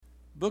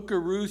Book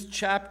of Ruth,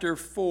 chapter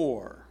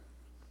 4.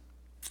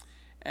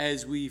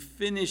 As we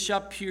finish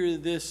up here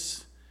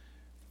this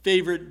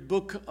favorite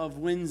book of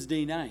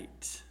Wednesday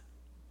night,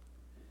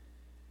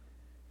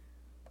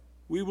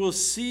 we will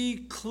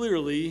see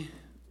clearly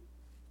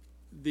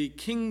the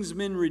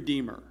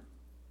Kinsman-Redeemer.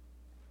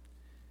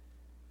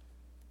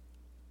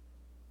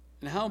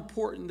 And how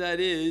important that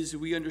is,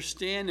 we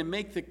understand and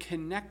make the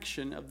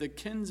connection of the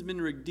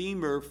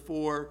Kinsman-Redeemer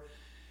for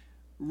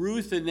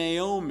Ruth and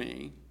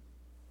Naomi,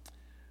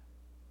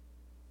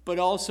 but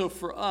also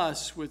for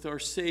us with our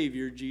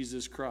Savior,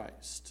 Jesus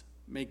Christ.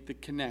 Make the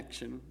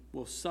connection.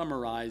 We'll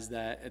summarize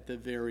that at the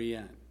very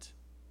end.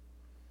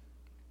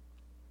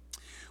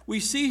 We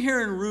see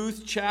here in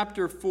Ruth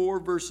chapter 4,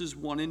 verses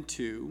 1 and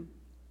 2,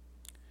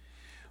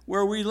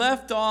 where we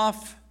left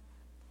off,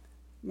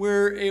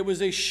 where it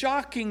was a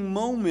shocking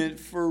moment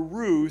for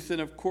Ruth,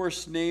 and of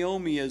course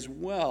Naomi as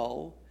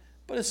well,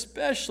 but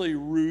especially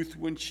Ruth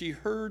when she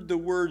heard the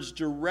words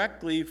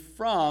directly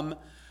from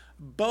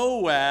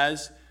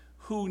Boaz,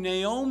 who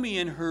Naomi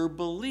and her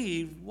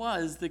believed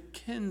was the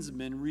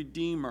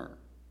Kinsman-Redeemer.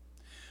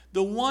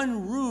 The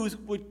one Ruth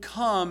would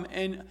come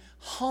and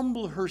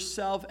humble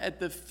herself at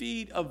the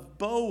feet of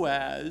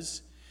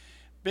Boaz,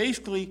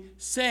 basically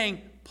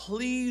saying,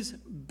 please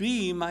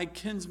be my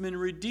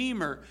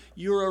Kinsman-Redeemer.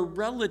 You're a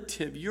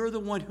relative. You're the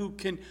one who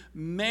can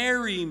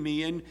marry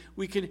me, and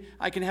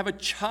I can have a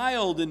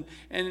child,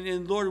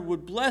 and Lord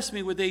would bless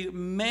me with a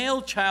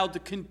male child to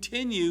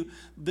continue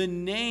the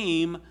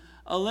name,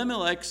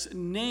 Elimelech's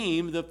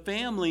name, the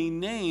family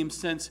name,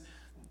 since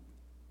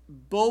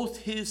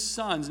both his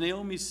sons,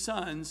 Naomi's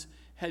sons,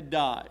 had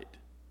died.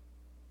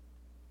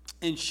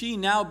 And she,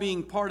 now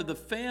being part of the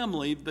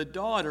family, the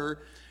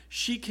daughter,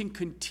 she can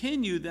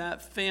continue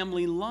that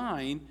family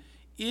line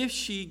if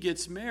she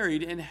gets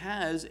married and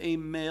has a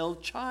male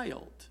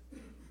child.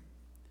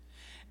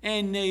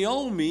 And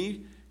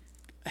Naomi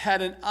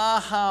had an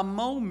aha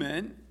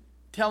moment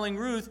telling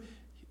Ruth,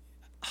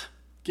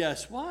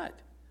 guess what?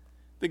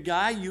 The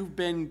guy you've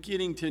been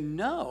getting to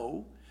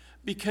know,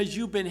 because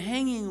you've been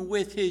hanging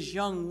with his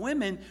young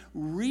women,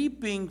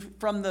 reaping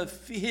from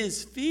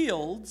his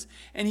fields,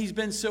 and he's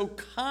been so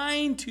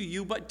kind to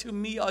you, but to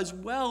me as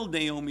well,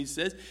 Naomi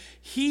says.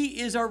 He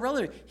is our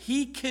relative.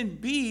 He can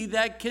be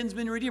that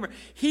Kinsman-Redeemer.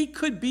 He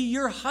could be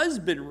your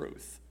husband,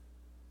 Ruth.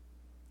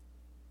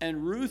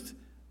 And Ruth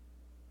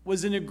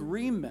was in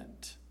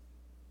agreement.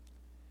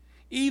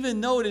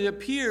 Even though it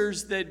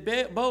appears that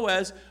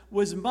Boaz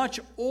was much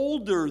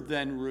older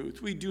than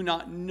Ruth. We do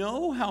not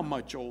know how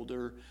much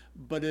older,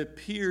 but it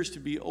appears to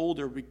be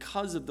older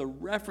because of the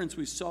reference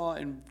we saw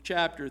in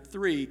chapter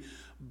 3.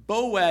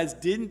 Boaz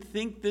didn't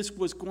think this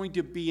was going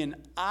to be an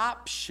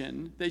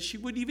option, that she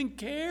would even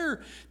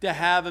care to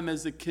have him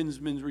as the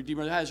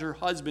Kinsman-Redeemer, as her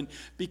husband,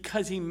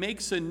 because he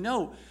makes a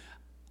note.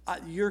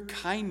 Your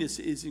kindness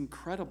is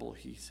incredible,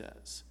 he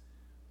says.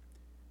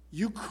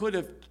 You could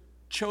have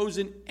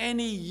chosen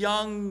any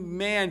young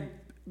man,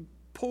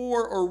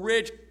 poor or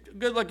rich,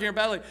 good looking or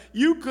bad looking.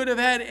 You could have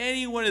had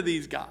any one of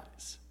these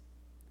guys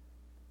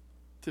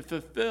to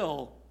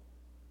fulfill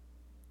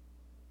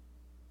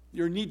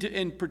your need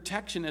in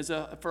protection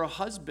for a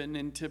husband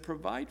and to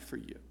provide for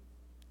you.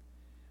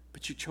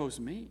 But you chose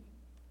me.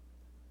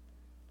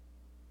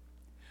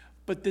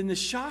 But then the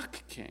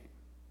shock came.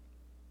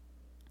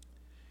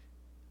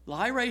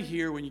 Lie right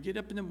here when you get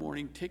up in the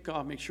morning, take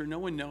off, make sure no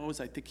one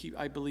knows.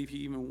 I believe he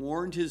even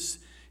warned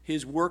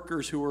his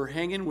workers who were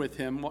hanging with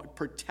him,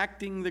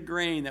 protecting the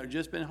grain that had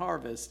just been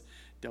harvested.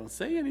 Don't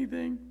say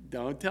anything.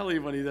 Don't tell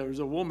anybody there was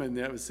a woman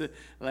that was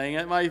laying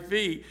at my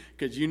feet,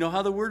 because you know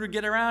how the word would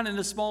get around in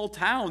a small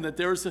town that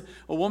there was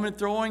a woman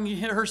throwing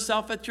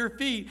herself at your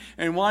feet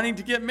and wanting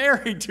to get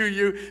married to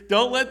you.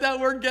 Don't let that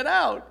word get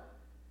out.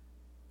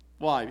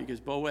 Why? Because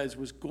Boaz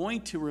was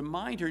going to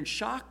remind her and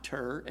shocked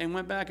her, and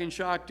went back and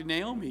shocked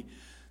Naomi.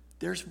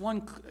 There's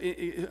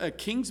a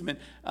kinsman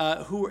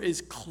who is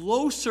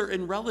closer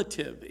in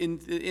relative, in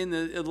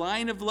the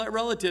line of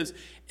relatives,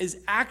 is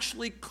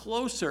actually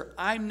closer.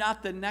 I'm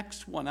not the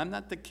next one. I'm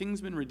not the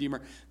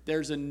Kinsman-Redeemer.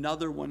 There's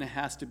another one that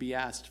has to be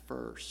asked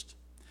first.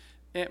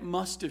 It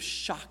must have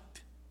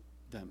shocked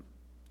them,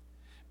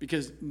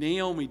 because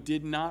Naomi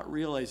did not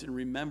realize and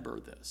remember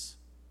this.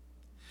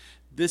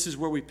 This is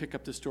where we pick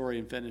up the story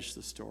and finish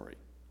the story.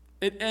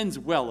 It ends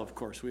well, of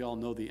course. We all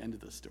know the end of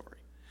the story.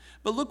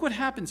 But look what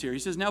happens here. He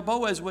says, now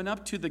Boaz went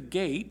up to the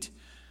gate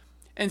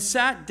and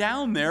sat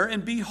down there,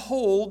 and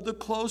behold, the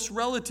close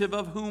relative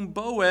of whom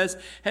Boaz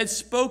had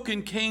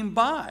spoken came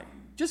by.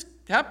 Just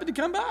happened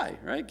to come by,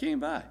 right?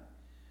 Came by.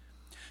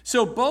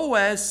 So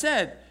Boaz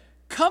said,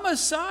 come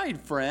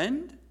aside,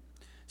 friend.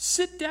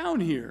 Sit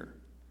down here.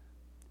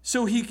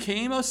 So he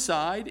came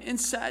aside and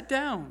sat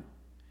down.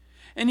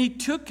 And he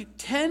took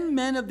 10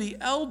 men of the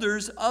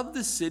elders of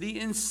the city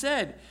and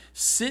said,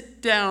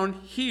 sit down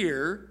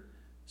here.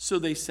 So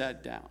they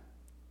sat down.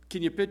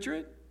 Can you picture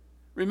it?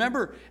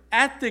 Remember,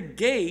 at the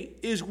gate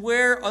is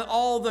where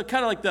all the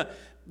kind of like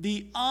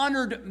the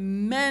honored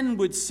men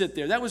would sit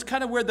there. That was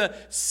kind of where the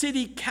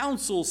city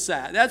council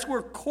sat. That's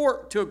where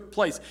court took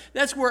place.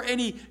 That's where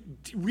any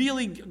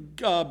really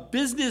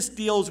business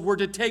deals were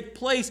to take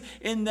place,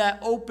 in that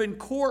open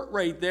court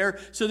right there.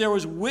 So there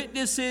was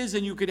witnesses,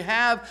 and you could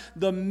have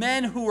the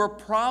men who were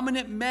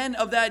prominent men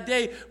of that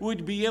day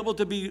would be able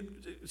to be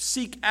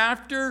seek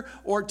after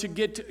or to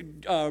get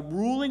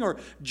ruling or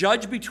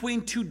judge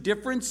between two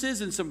differences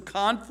and some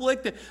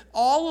conflict.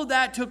 All of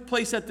that took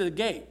place at the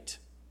gate.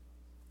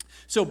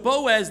 So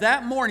Boaz,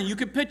 that morning, you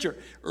could picture,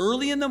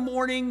 early in the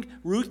morning,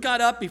 Ruth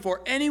got up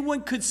before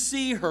anyone could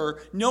see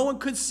her. No one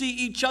could see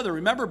each other.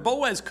 Remember,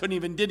 Boaz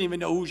didn't even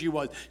know who she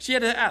was. She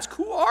had to ask,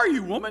 "Who are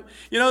you, woman?"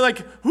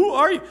 Who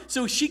are you?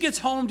 So she gets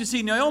home to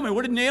see Naomi.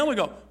 What did Naomi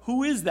go?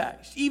 "Who is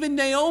that?" Even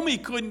Naomi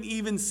couldn't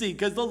even see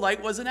because the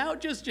light wasn't out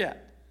just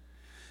yet.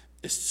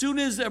 As soon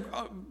as the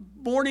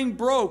morning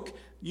broke,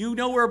 you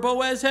know where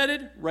Boaz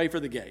headed? Right for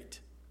the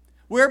gate.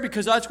 Where?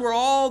 Because that's where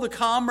all the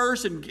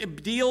commerce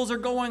and deals are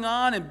going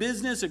on, and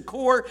business and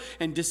court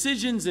and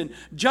decisions and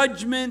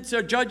judgments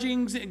or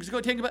judgings.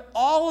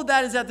 All of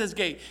that is at this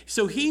gate.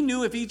 So he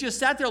knew if he just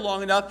sat there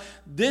long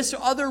enough, this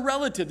other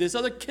relative, this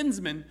other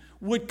kinsman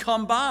would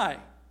come by.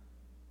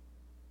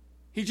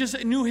 He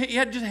just knew he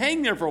had to just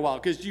hang there for a while,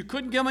 because you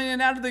couldn't get in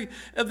and out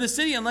of the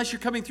city unless you're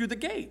coming through the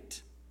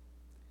gate.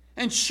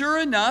 And sure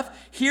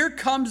enough, here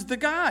comes the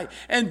guy.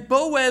 And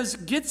Boaz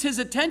gets his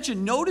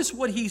attention. Notice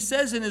what he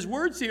says in his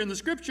words here in the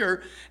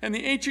scripture. And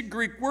the ancient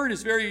Greek word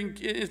is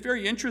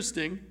very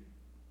interesting.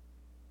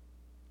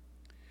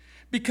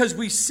 Because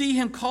we see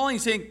him calling,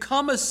 saying,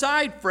 "Come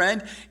aside,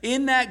 friend."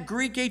 In that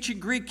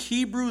ancient Greek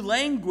Hebrew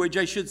language,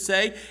 I should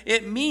say,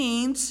 it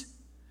means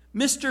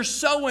Mr.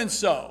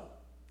 So-and-so.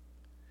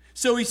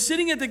 So he's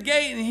sitting at the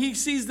gate and he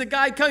sees the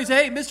guy come. He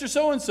says, "Hey, Mr.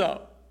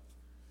 So-and-so.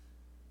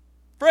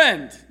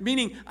 Friend,"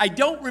 meaning I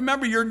don't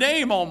remember your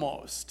name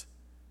almost.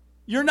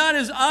 You're not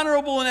as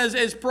honorable and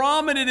as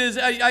prominent as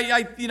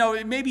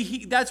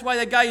maybe that's why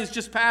that guy is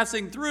just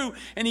passing through,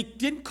 and he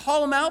didn't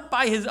call him out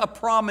by a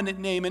prominent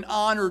name, an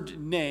honored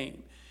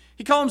name.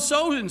 He called him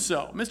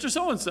so-and-so, Mr.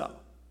 So-and-so.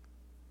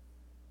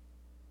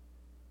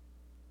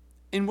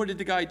 And what did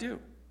the guy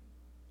do?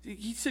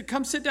 He said,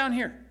 "Come sit down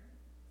here."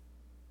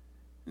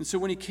 And so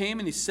when he came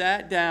and he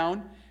sat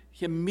down,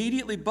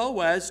 immediately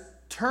Boaz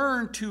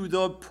turned to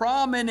the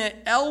prominent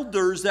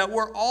elders that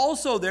were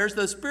also there.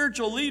 The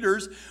spiritual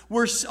leaders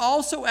were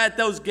also at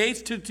those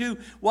gates to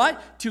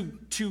what?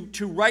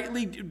 To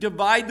rightly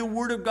divide the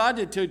word of God,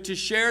 to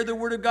share the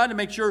word of God, to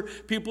make sure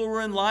people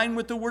were in line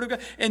with the word of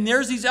God. And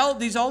there's all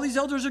these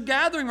elders are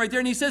gathering right there.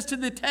 And he says to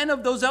the 10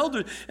 of those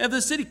elders of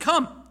the city,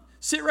 "Come,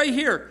 sit right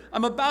here.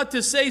 I'm about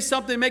to say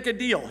something, make a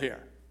deal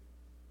here.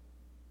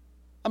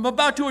 I'm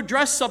about to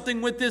address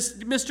something with this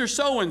Mr.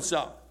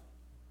 So-and-so."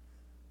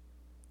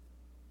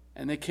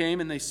 And they came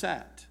and they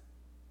sat.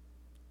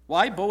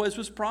 Why? Boaz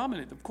was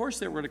prominent. Of course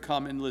they were going to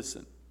come and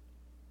listen.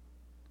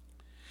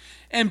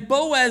 And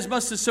Boaz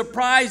must have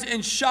surprised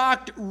and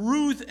shocked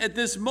Ruth at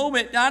this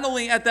moment, not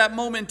only at that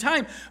moment in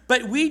time,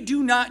 but we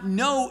do not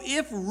know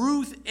if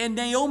Ruth and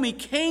Naomi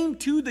came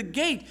to the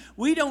gate.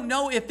 We don't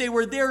know if they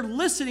were there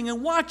listening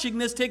and watching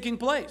this taking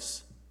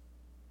place.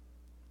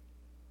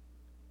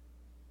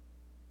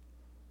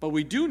 But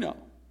we do know,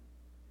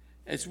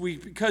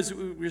 because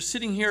we're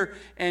sitting here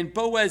and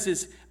Boaz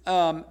is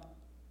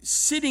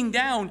sitting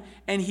down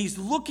and he's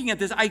looking at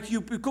this.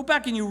 You go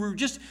back and you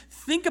just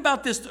think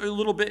about this a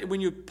little bit when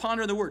you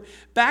ponder the word.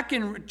 Back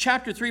in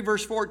chapter 3,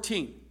 verse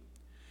 14,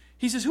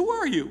 he says, "Who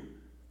are you?"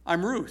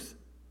 "I'm Ruth.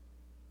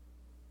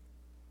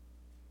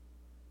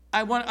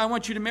 I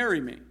want you to marry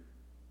me."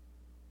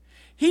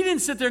 He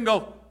didn't sit there and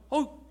go,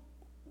 "Oh,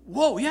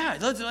 whoa, yeah,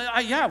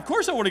 of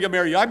course I want to get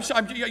married.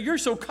 You're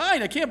so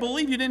kind. I can't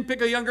believe you didn't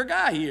pick a younger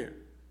guy here."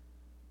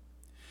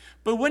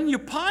 But when you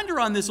ponder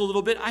on this a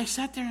little bit, I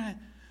sat there and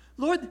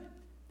Lord,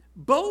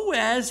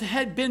 Boaz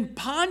had been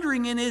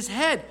pondering in his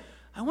head,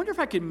 "I wonder if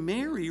I can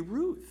marry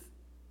Ruth.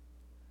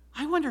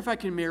 I wonder if I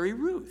can marry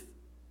Ruth."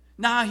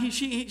 Nah,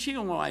 she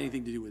don't want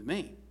anything to do with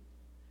me.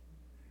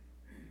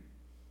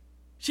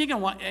 She's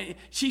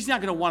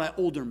not going to want an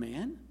older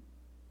man.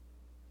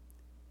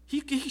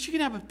 She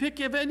can have a pick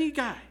of any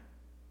guy.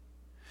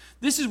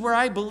 This is where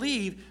I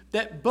believe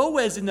that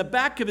Boaz, in the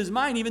back of his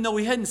mind, even though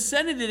he hadn't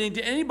said it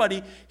into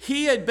anybody,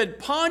 he had been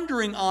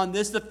pondering on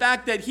this, the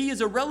fact that he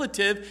is a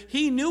relative.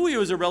 He knew he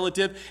was a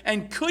relative,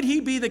 and could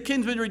he be the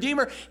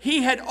Kinsman-Redeemer?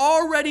 He had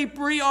already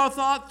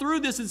thought through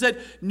this and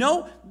said,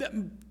 "No,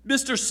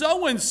 Mr.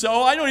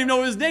 So-and-so, I don't even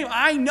know his name.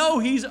 I know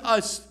he's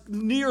a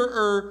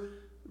nearer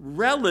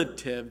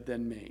relative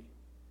than me."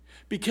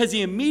 Because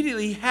he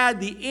immediately had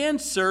the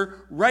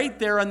answer right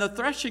there on the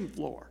threshing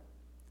floor.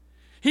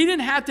 He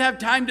didn't have to have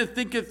time to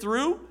think it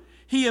through.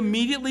 He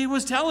immediately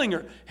was telling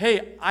her,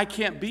 "Hey, I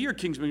can't be your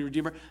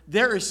Kinsman-Redeemer.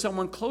 There is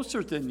someone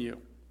closer than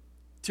you,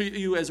 to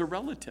you as a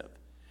relative."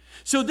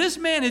 So this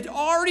man had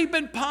already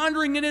been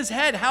pondering in his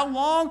head. How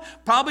long?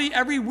 Probably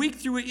every week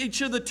through each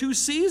of the 2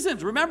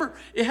 seasons. Remember,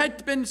 it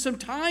had been some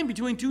time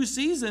between 2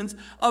 seasons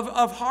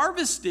of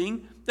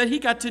harvesting that he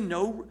got to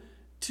know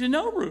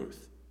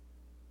Ruth.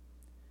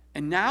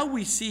 And now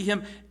we see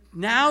him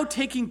now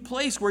taking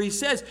place where he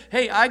says,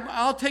 hey,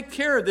 I'll take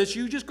care of this.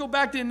 You just go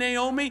back to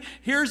Naomi.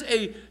 Here's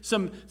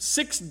some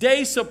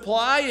 6-day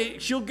supply.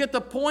 She'll get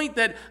the point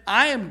that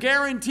I am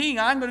guaranteeing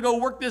I'm going to go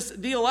work this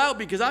deal out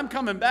because I'm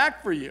coming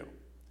back for you.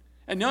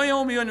 And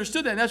Naomi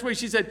understood that. And that's why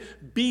she said,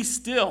 be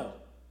still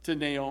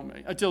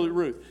to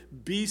Ruth.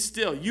 Be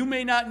still. You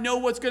may not know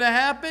what's going to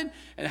happen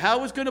and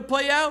how it's going to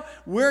play out.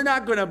 We're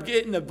not going to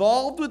get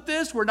involved with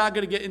this. We're not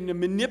going to get into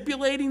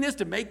manipulating this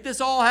to make this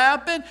all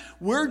happen.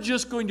 We're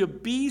just going to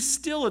be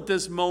still at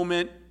this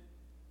moment.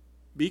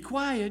 Be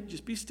quiet.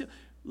 Just be still.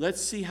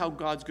 Let's see how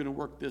God's going to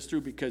work this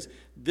through, because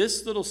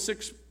this little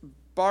 6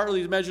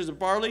 measures of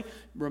barley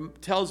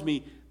tells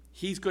me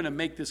he's going to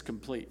make this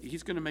complete.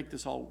 He's going to make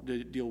this whole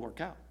deal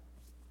work out.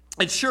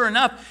 And sure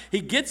enough, he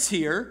gets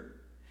here.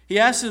 He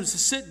asks him to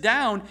sit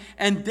down,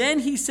 and then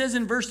he says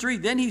in verse 3,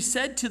 then he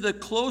said to the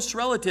close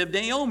relative,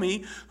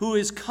 Naomi, who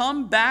has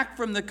come back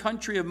from the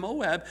country of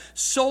Moab,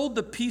 sold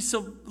the piece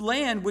of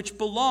land which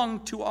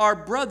belonged to our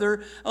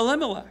brother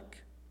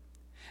Elimelech.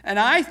 And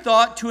I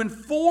thought to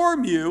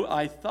inform you,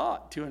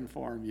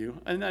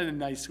 in a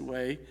nice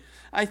way,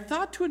 I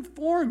thought to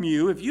inform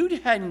you, if you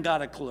hadn't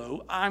got a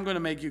clue, I'm going to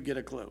make you get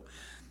a clue,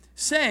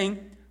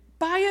 saying,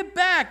 buy it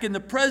back in the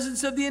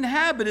presence of the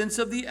inhabitants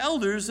of the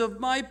elders of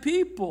my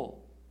people.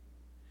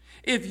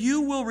 If you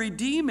will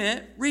redeem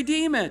it,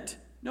 redeem it.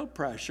 No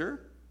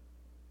pressure.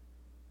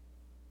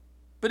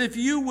 But if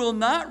you will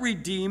not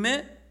redeem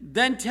it,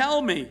 then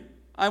tell me.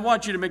 I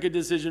want you to make a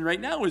decision right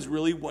now is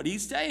really what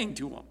he's saying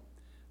to him.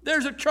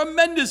 There's a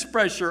tremendous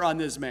pressure on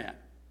this man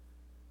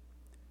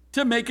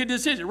to make a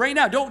decision. Right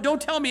now,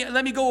 don't tell me,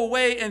 let me go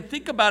away and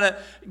think about it.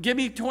 Give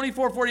me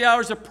 24, 40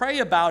 hours to pray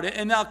about it,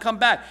 and I'll come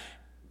back.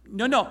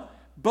 No.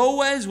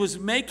 Boaz was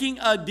making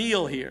a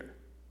deal here.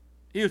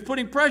 He was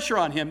putting pressure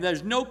on him.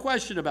 There's no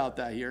question about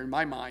that here in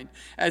my mind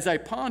as I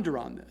ponder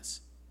on this.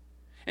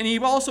 And he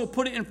also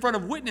put it in front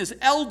of witness,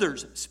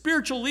 elders,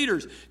 spiritual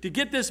leaders, to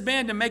get this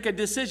man to make a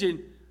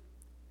decision.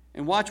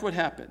 And watch what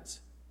happens.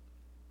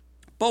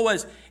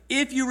 Boaz,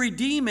 if you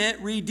redeem it,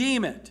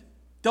 redeem it.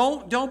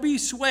 Don't be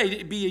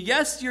swayed. Be a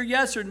yes, your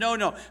yes, or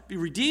no.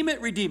 Redeem it,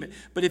 redeem it.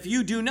 But if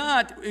you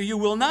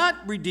will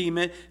not redeem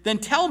it, then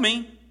tell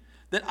me,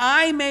 that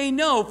I may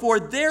know, for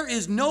there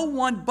is no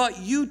one but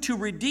you to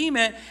redeem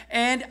it,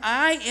 and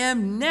I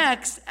am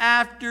next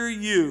after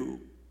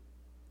you.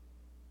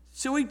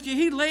 So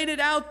he laid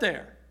it out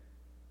there.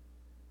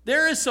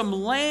 There is some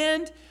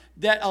land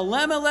that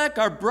Elimelech,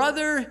 our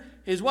brother,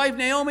 his wife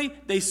Naomi,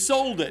 they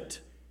sold it.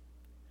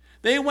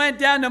 They went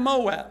down to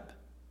Moab.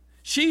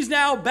 She's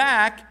now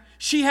back.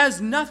 She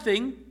has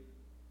nothing.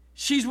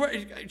 She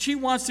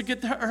wants to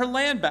get her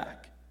land back.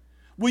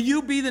 Will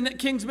you be the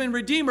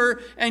Kinsman-Redeemer,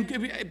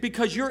 and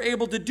because you're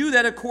able to do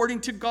that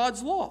according to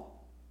God's law?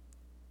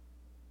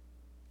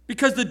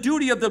 Because the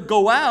duty of the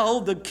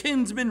Goel, the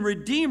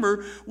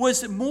Kinsman-Redeemer,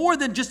 was more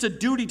than just a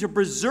duty to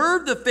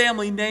preserve the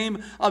family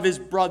name of his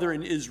brother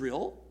in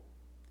Israel.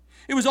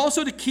 It was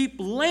also to keep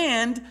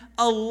land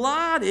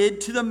allotted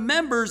to the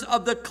members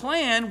of the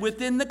clan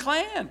within the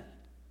clan.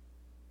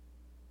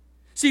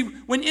 See,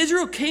 when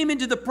Israel came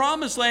into the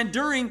promised land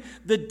during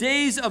the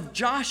days of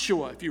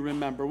Joshua, if you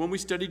remember, when we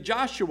studied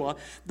Joshua,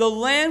 the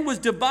land was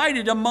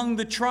divided among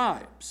the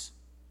tribes.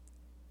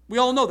 We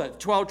all know that,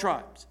 12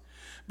 tribes.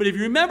 But if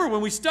you remember,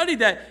 when we studied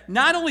that,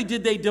 not only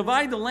did they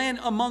divide the land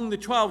among the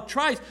 12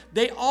 tribes,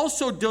 they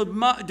also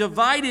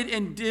divided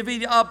and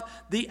divvied up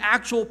the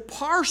actual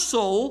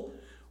parcel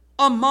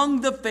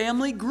among the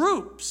family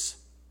groups.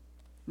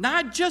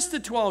 Not just the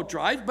 12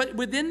 tribes, but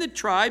within the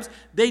tribes,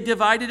 they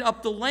divided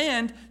up the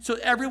land so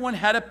everyone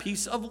had a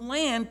piece of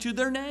land to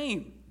their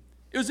name.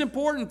 It was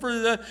important for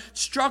the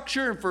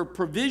structure and for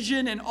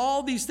provision and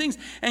all these things.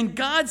 And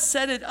God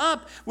set it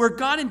up where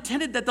God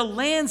intended that the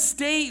land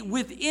stay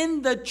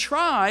within the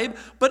tribe,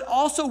 but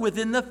also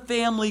within the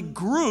family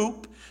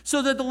group,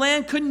 so that the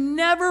land could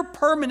never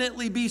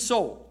permanently be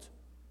sold.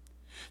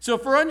 So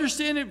for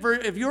understanding,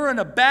 if you're in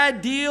a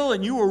bad deal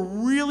and you were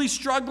really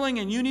struggling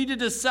and you needed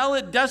to sell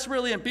it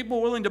desperately and people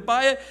were willing to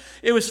buy it,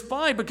 it was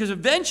fine, because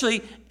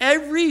eventually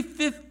every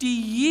 50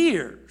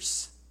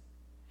 years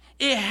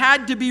it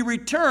had to be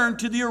returned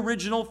to the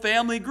original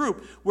family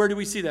group. Where do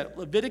we see that?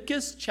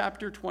 Leviticus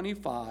chapter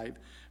 25,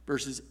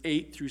 verses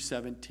 8 through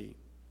 17.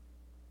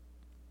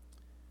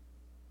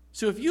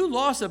 So if you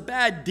lost a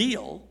bad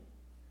deal,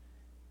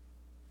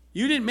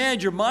 you didn't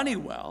manage your money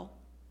well,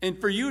 and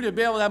for you to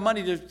be able to have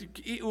money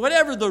to,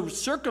 whatever the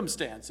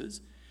circumstances,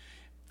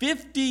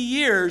 50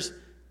 years,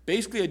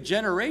 basically a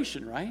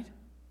generation, right?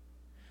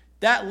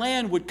 That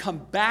land would come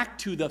back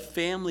to the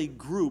family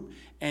group,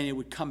 and it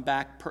would come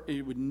back,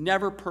 it would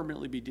never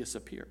permanently be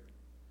disappeared.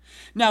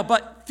 Now,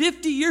 but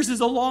 50 years is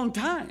a long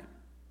time.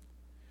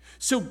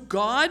 So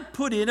God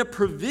put in a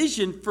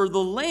provision for the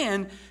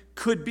land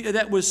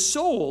that was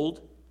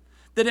sold,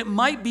 that it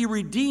might be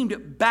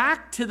redeemed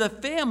back to the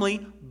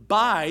family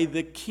by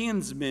the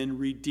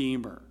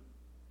Kinsman-Redeemer.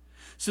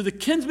 So the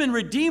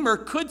Kinsman-Redeemer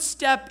could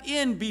step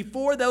in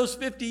before those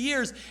 50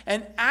 years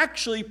and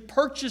actually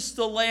purchase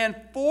the land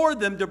for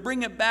them to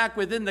bring it back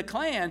within the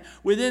clan,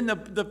 within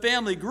the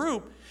family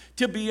group,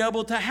 to be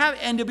able to have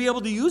and to be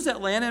able to use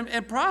that land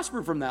and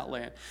prosper from that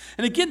land.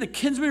 And again, the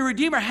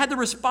Kinsman-Redeemer had the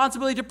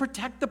responsibility to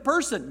protect the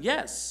person,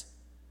 yes.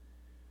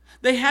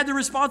 They had the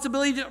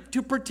responsibility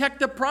to protect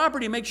the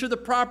property, make sure the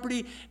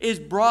property is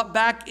brought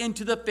back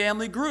into the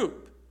family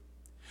group.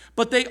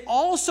 But they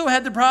also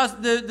had the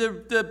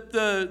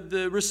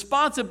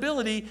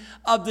responsibility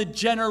of the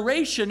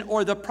generation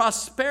or the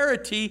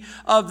prosperity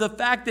of the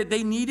fact that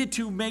they needed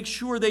to make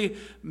sure they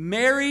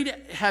married,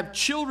 have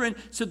children,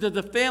 so that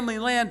the family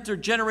land, through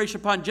generation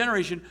upon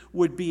generation,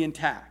 would be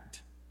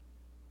intact.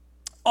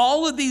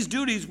 All of these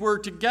duties were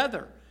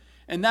together.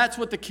 And that's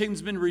what the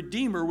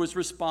Kinsman-Redeemer was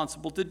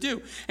responsible to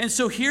do. And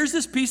so here's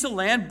this piece of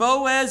land.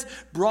 Boaz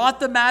brought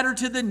the matter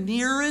to the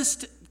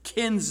nearest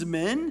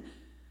kinsman,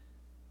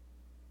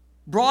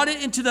 brought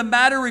it into the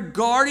matter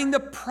regarding the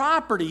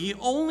property. He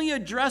only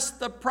addressed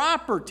the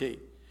property.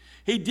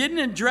 He didn't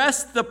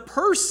address the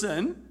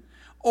person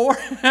or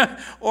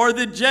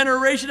the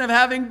generation of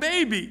having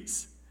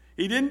babies.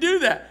 He didn't do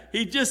that.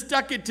 He just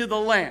stuck it to the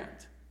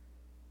land.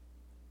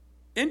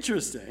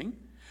 Interesting,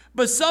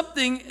 but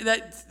something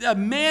that a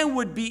man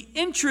would be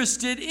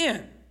interested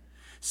in.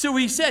 So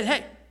he said,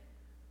 hey,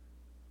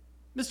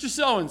 Mr.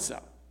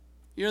 So-and-so,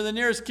 you're the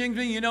nearest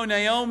kinsman. You know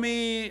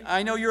Naomi.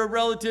 I know you're a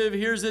relative.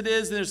 Here's it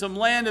is. There's some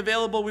land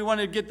available. We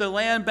want to get the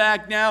land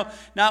back now,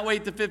 not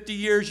wait the 50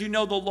 years. You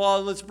know the law.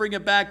 Let's bring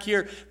it back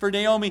here for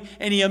Naomi.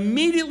 And he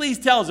immediately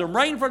tells him,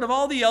 right in front of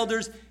all the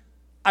elders,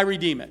 I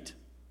redeem it.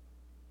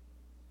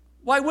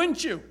 Why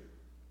wouldn't you?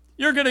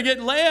 You're going to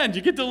get land.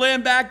 You get the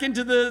land back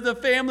into the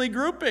family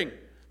grouping.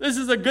 This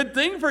is a good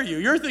thing for you.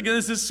 You're thinking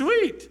this is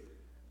sweet.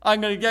 I'm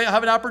going to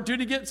have an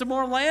opportunity to get some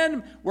more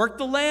land, work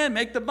the land,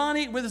 make the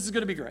money. Well, this is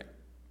going to be great.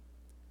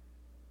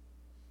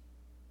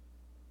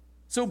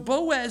 So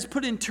Boaz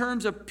put in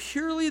terms of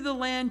purely the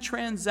land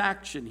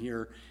transaction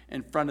here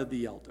in front of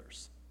the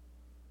elders.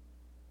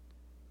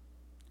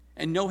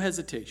 And no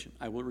hesitation,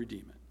 I will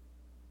redeem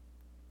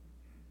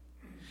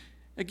it.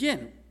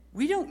 Again,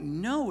 we don't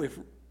know if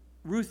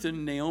Ruth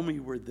and Naomi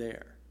were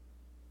there,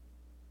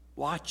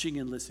 watching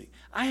and listening.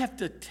 I have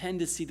the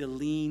tendency to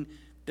lean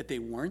that they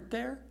weren't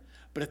there,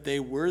 but if they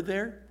were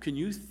there, can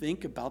you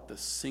think about the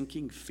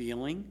sinking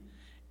feeling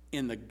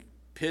in the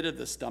pit of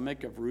the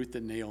stomach of Ruth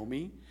and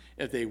Naomi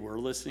if they were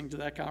listening to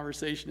that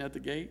conversation at the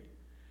gate?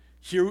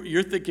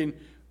 You're thinking,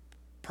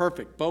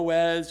 perfect,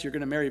 Boaz, you're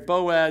going to marry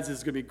Boaz, this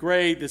is going to be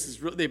great,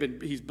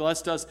 he's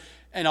blessed us,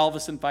 and all of a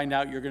sudden find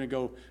out you're going to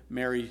go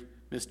marry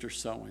Mr.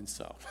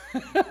 So-and-so.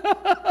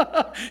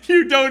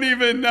 You don't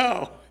even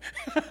know.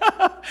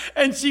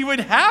 And she would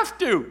have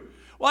to.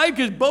 Why?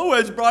 Because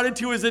Boaz brought it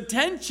to his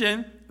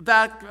attention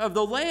back of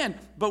the land.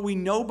 But we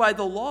know by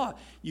the law,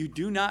 you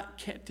do not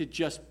get to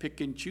just pick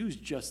and choose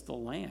just the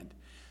land.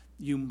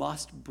 You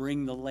must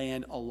bring the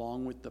land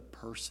along with the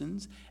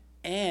persons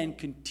and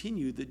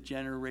continue the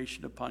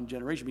generation upon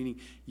generation, meaning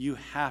you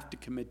have to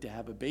commit to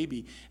have a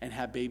baby and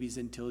have babies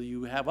until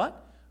you have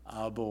what?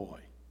 A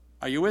boy.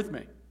 Are you with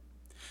me?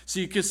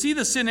 So you can see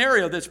the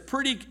scenario that's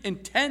pretty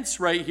intense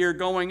right here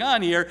going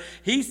on here.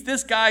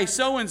 This guy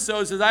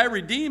so-and-so says, I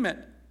redeem it.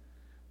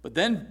 But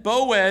then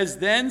Boaz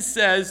then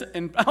says,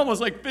 and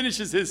almost like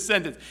finishes his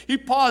sentence. He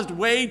paused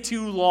way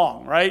too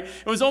long, right?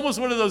 It was almost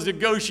one of those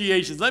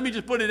negotiations. Let me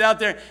just put it out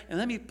there, and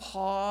let me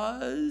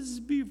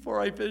pause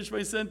before I finish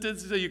my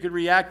sentence so you can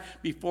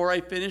react before I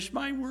finish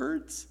my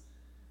words.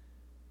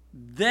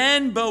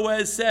 Then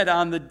Boaz said,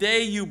 on the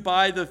day you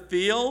buy the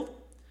field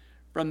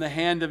from the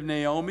hand of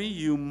Naomi,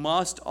 you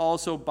must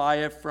also buy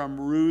it from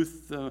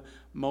Ruth the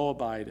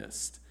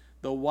Moabitess,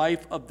 the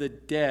wife of the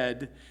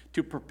dead,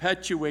 to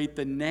perpetuate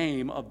the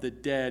name of the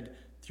dead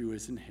through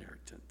his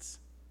inheritance.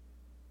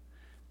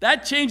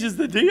 That changes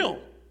the deal.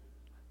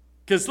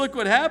 Because look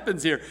what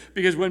happens here.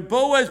 Because when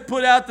Boaz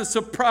put out the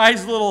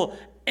surprise little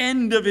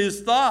end of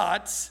his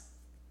thoughts,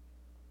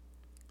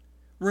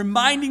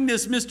 reminding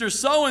this Mr.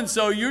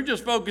 So-and-so, you're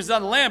just focused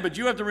on the land, but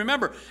you have to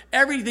remember,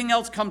 everything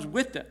else comes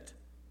with it.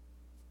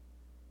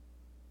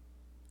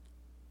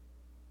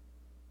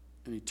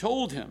 And he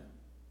told him,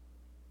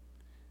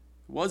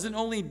 it wasn't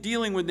only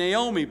dealing with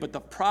Naomi, but the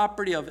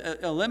property of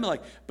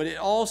Elimelech, but it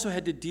also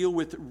had to deal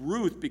with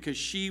Ruth because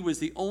she was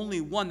the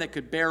only one that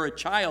could bear a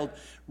child.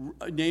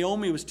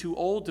 Naomi was too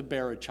old to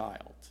bear a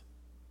child.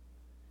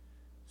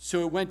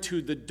 So it went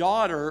to the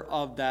daughter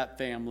of that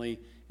family,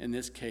 in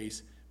this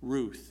case,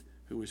 Ruth,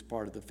 who was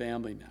part of the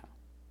family now.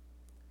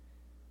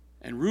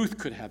 And Ruth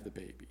could have the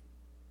baby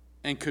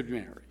and could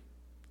marry.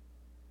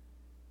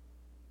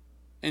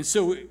 And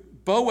so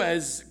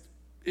Boaz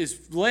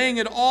is laying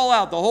it all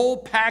out, the whole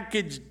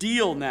package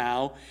deal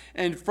now,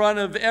 in front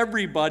of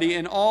everybody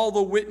and all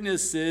the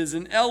witnesses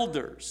and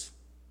elders.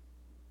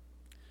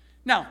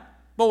 Now,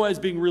 Boaz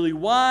being really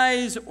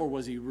wise, or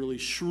was he really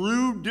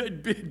shrewd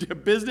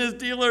business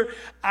dealer?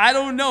 I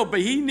don't know,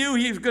 but he knew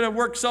he was going to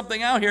work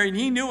something out here, and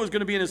he knew it was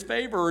going to be in his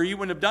favor, or he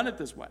wouldn't have done it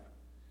this way.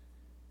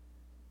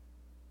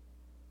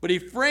 But he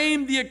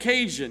framed the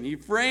occasion. He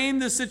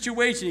framed the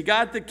situation. He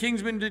got the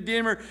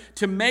Kinsman-Redeemer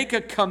to make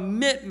a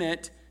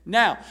commitment.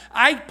 Now,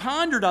 I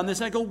pondered on this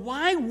and I go,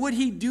 why would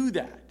he do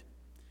that?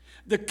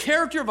 The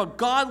character of a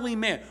godly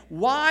man,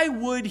 why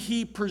would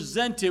he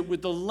present it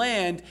with the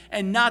land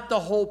and not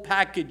the whole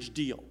package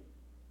deal?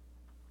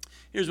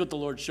 Here's what the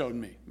Lord showed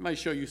me. I might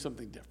show you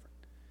something different.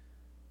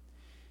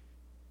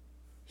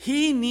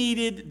 He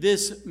needed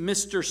this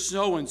Mr.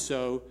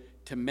 So-and-so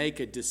to make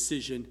a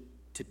decision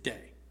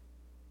today.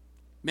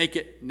 Make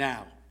it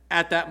now,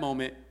 at that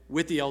moment,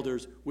 with the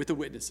elders, with the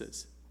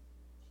witnesses.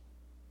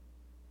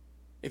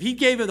 If he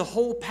gave her the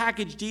whole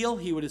package deal,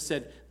 he would have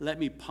said, let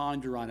me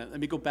ponder on it. Let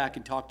me go back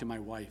and talk to my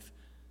wife.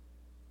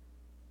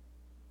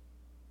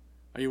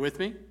 Are you with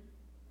me?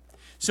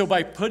 So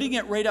by putting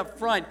it right up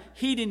front,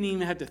 he didn't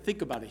even have to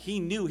think about it. He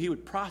knew he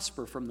would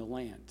prosper from the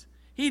land.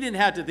 He didn't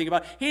have to think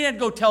about it. He didn't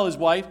go tell his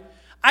wife,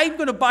 I'm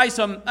going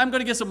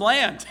to get some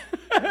land.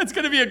 It's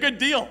going to be a good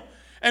deal.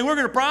 And we're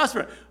going to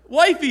prosper.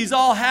 Wifey's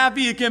all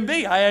happy it can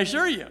be, I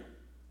assure you.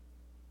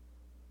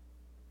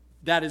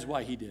 That is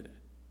why he did it.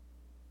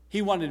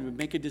 He wanted to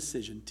make a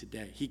decision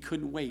today. He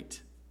couldn't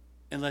wait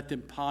and let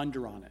them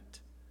ponder on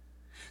it.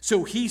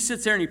 So he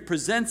sits there and he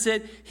presents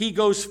it. He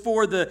goes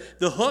for the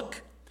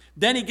hook.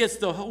 Then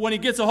when he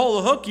gets a hold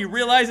of the hook, he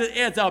realizes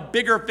it's a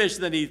bigger fish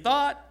than he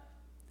thought.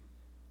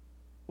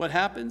 What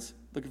happens?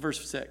 Look at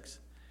verse 6.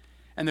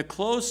 And the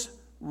close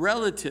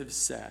relative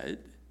said,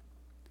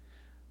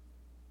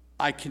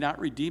 I cannot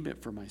redeem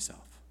it for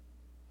myself,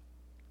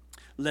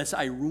 lest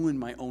I ruin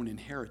my own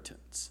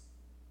inheritance.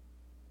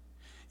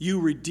 You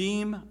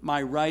redeem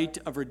my right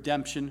of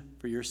redemption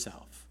for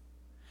yourself,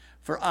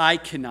 for I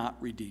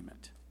cannot redeem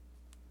it.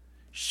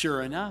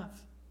 Sure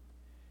enough,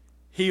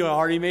 he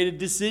already made a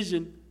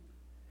decision.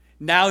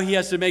 Now he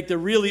has to make the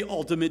really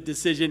ultimate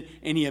decision,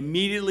 and he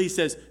immediately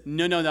says,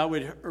 no, that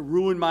would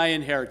ruin my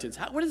inheritance.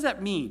 What does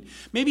that mean?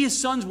 Maybe his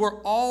sons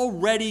were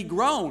already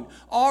grown,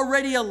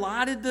 already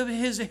allotted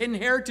his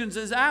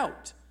inheritances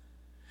out.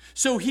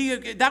 So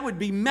that would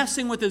be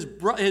messing with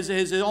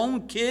his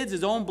own kids,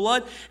 his own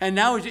blood, and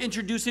now he's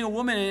introducing a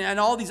woman,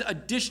 and all these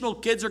additional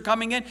kids are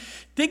coming in.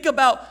 Think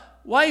about,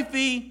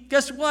 wifey,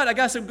 guess what? I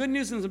got some good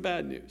news and some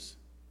bad news.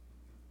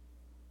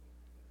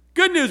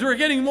 Good news, we're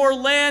getting more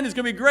land. It's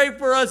going to be great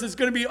for us. It's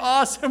going to be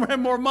awesome. We have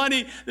more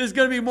money. There's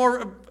going to be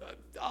more,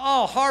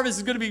 harvest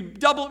is going to be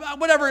double,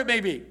 whatever it may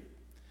be.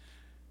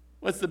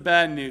 What's the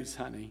bad news,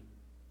 honey?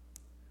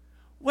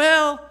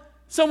 Well,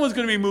 someone's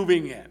going to be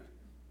moving in.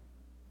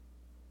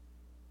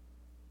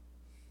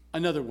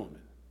 Another woman.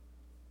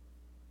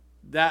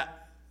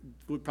 That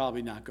would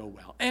probably not go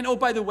well. And oh,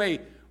 by the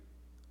way,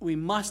 we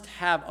must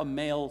have a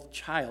male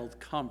child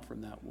come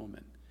from that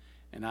woman.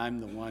 And I'm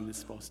the one that's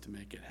supposed to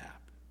make it happen.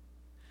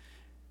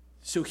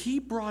 So he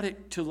brought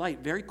it to light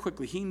very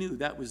quickly. He knew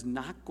that was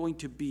not going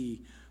to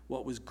be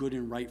what was good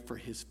and right for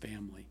his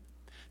family.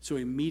 So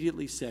he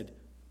immediately said,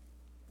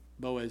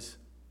 Boaz,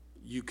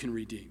 you can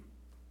redeem.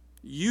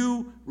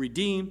 You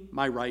redeem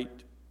my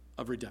right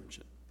of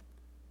redemption.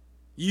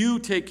 You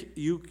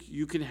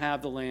can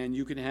have the land,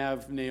 you can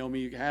have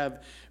Naomi, you can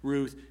have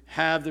Ruth,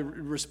 have the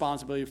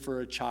responsibility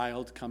for a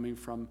child coming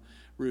from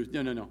Ruth.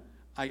 No,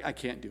 I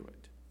can't do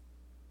it.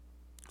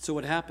 So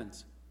what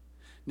happens?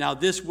 Now,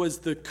 this was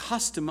the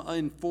custom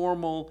in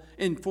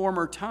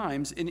former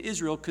times in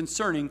Israel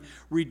concerning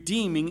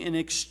redeeming and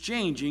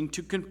exchanging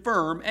to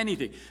confirm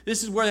anything.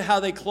 This is how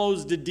they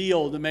closed the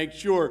deal to make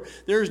sure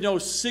there's no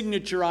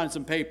signature on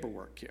some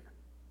paperwork here.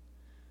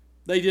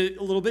 They did it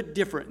a little bit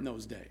different in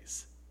those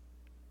days.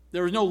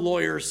 There was no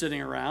lawyer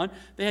sitting around.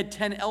 They had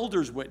 10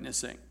 elders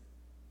witnessing.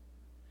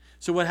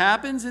 So what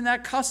happens in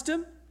that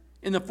custom?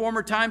 In the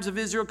former times of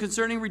Israel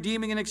concerning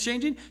redeeming and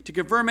exchanging, to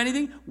confirm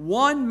anything,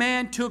 one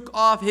man took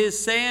off his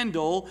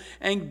sandal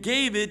and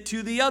gave it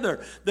to the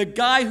other. The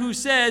guy who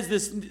says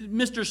this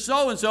Mr.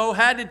 So-and-so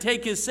had to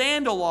take his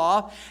sandal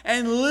off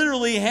and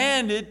literally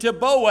hand it to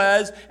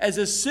Boaz as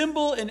a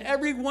symbol and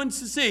everyone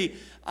to see,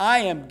 I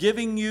am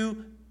giving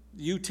you,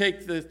 you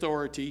take the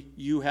authority,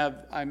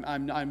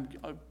 I'm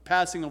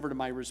passing over to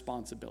my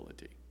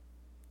responsibility.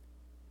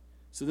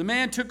 So the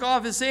man took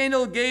off his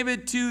sandal, gave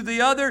it to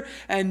the other,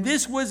 and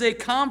this was a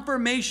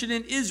confirmation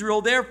in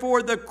Israel.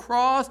 Therefore, the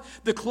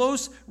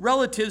close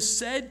relatives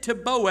said to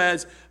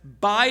Boaz,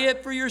 buy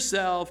it for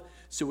yourself.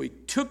 So he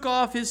took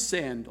off his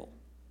sandal.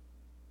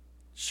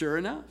 Sure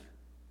enough.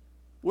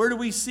 Where do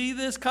we see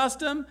this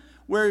custom?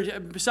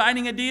 We're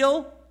signing a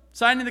deal,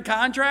 signing the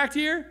contract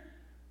here.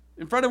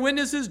 In front of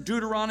witnesses,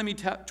 Deuteronomy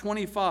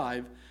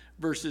 25,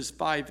 verses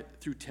 5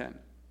 through 10.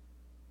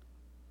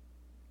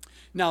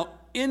 Now,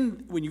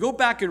 when you go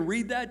back and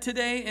read that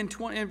today in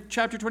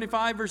chapter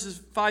 25,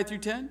 verses 5 through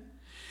 10,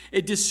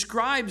 it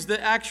describes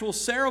the actual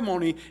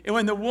ceremony. And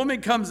when the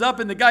woman comes up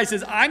and the guy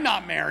says, I'm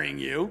not marrying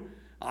you.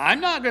 I'm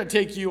not going to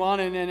take you on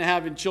and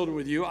having children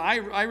with you.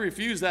 I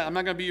refuse that. I'm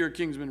not going to be your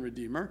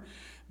Kinsman-Redeemer.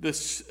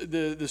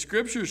 The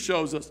scripture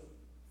shows us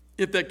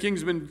if that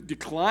kinsman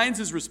declines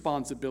his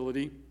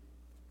responsibility,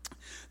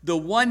 the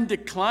one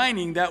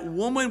declining, that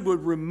woman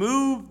would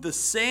remove the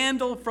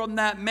sandal from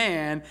that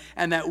man,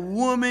 and that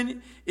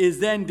woman is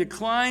then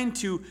declined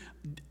to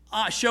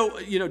show,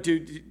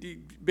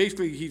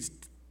 basically he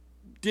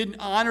didn't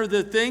honor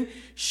the thing.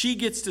 She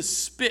gets to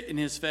spit in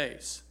his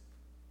face.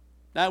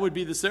 That would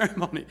be the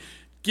ceremony.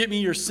 Give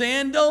me your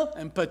sandal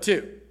and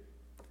patu.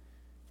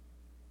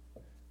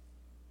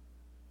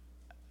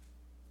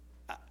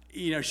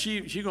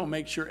 She going to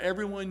make sure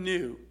everyone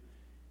knew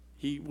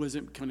he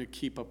wasn't going to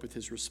keep up with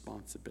his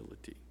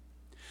responsibility.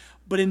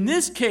 But in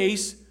this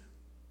case,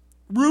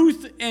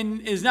 Ruth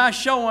is not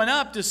showing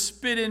up to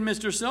spit in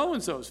Mr.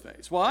 So-and-so's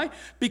face. Why?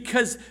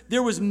 Because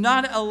there was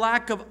not a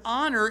lack of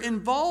honor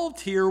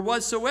involved here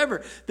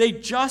whatsoever. They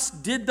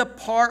just did the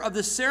part of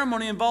the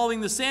ceremony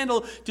involving the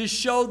sandal to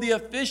show the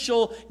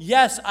official,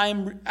 yes,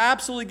 I'm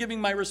absolutely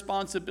giving my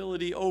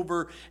responsibility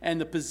over,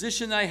 and the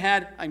position I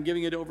had, I'm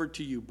giving it over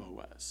to you,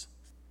 Boaz.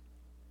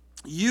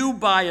 You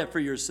buy it for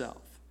yourself.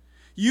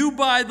 You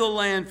buy the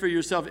land for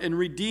yourself and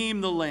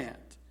redeem the land.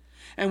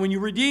 And when you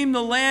redeem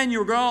the land,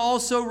 you're going to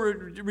also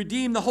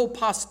redeem the whole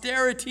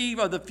posterity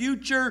of the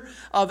future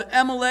of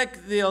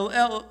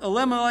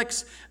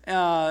Elimelech's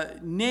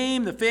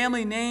name, the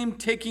family name,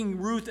 taking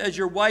Ruth as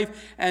your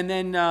wife, and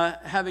then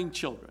having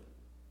children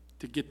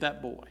to get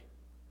that boy.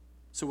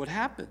 So what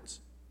happens?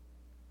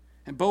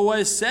 And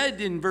Boaz said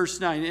in verse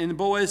 9, and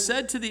Boaz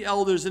said to the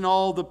elders and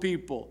all the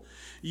people,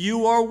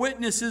 you are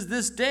witnesses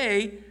this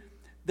day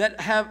that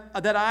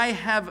I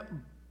have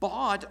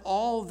bought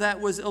all that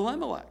was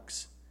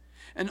Elimelech's,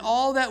 and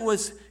all that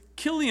was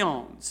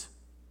Kilion's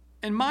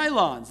and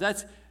Milon's.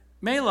 That's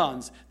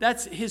Malon's.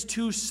 That's his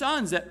two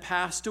sons that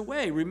passed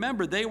away.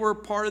 Remember, they were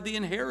part of the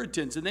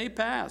inheritance, and they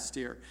passed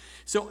here.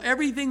 So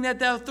everything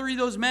that three of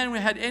those men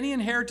had any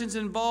inheritance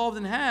involved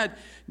and had,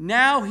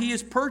 now he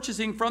is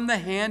purchasing from the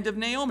hand of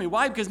Naomi.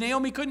 Why? Because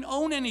Naomi couldn't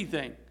own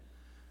anything.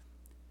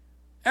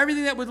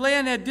 Everything that with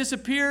land had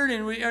disappeared,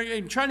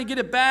 and trying to get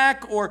it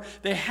back, or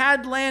they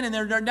had land and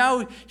they're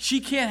now she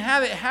can't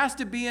have it. It has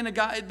to be in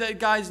the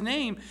guy's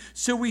name.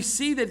 So we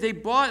see that they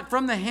bought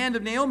from the hand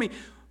of Naomi.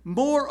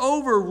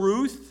 Moreover,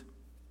 Ruth,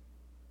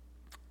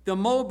 the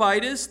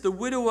Moabitess, the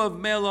widow of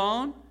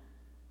Mahlon,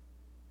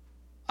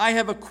 I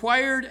have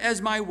acquired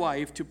as my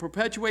wife to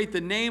perpetuate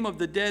the name of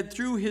the dead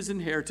through his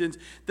inheritance,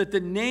 that the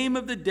name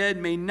of the dead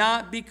may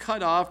not be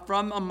cut off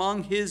from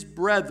among his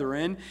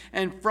brethren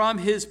and from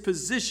his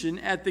position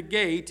at the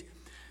gate.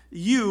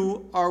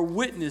 You are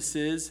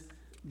witnesses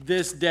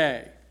this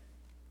day.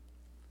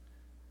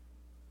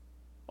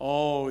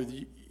 Oh,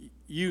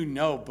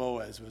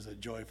 Boaz was a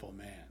joyful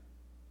man.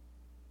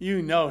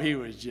 He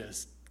was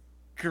just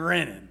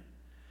grinning.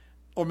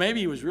 Or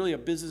maybe he was really a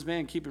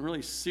businessman, keeping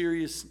really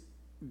serious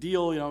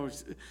deal,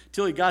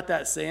 till he got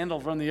that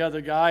sandal from the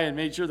other guy and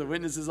made sure the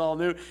witnesses all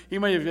knew. He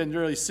might have been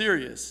really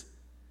serious.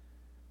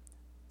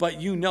 But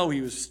he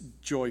was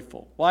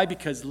joyful. Why?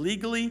 Because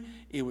legally,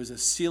 it was a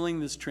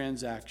sealing this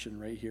transaction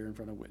right here in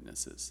front of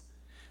witnesses.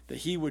 That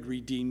he would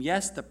redeem,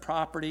 yes, the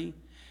property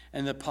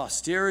and the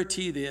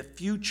posterity, the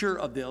future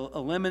of the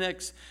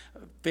Elimelech's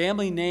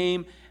family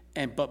name,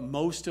 but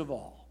most of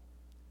all,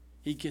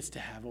 he gets to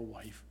have a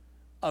wife,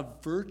 a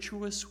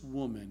virtuous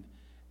woman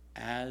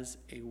as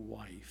a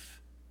wife.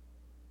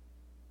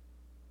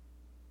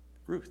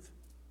 Ruth.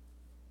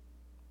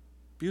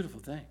 Beautiful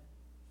thing.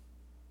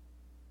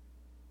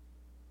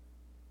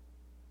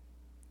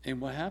 And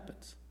what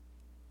happens?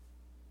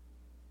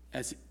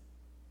 As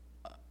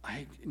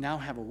I now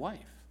have a wife.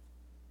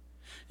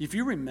 If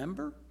you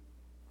remember,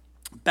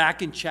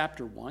 back in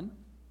chapter 1,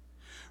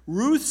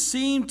 Ruth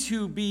seemed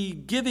to be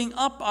giving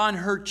up on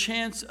her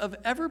chance of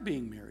ever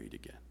being married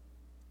again.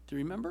 Do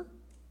you remember?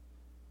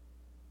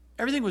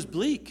 Everything was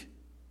bleak.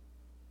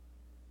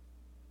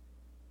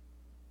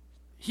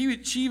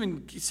 She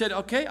even said,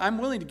 okay, I'm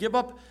willing to give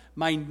up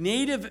my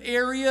native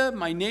area,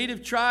 my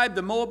native tribe,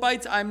 the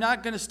Moabites. I'm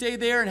not going to stay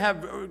there and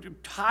have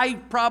high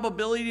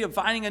probability of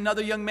finding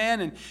another young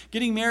man and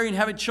getting married and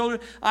having children.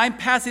 I'm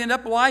passing it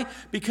up. Why?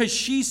 Because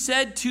she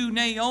said to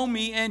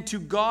Naomi and to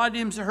God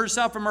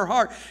herself from her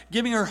heart,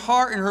 giving her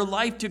heart and her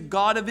life to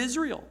God of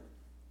Israel.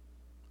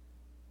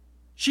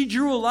 She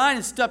drew a line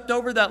and stepped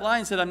over that line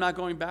and said, I'm not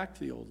going back to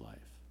the old life.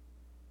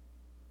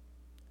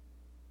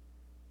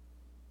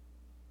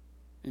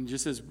 And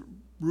just as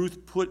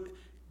Ruth put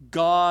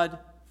God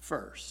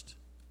first.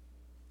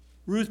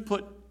 Ruth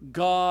put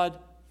God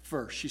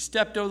first. She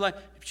stepped over the line.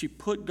 She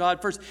put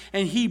God first.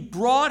 And he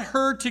brought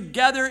her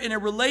together in a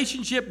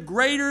relationship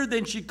greater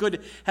than she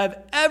could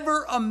have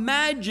ever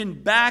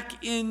imagined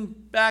back in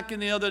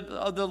the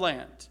other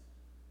land.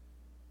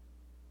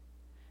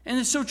 And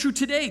it's so true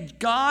today.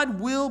 God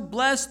will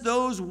bless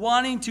those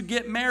wanting to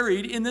get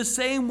married in the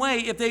same way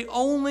if they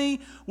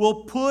only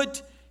will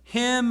put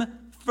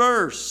him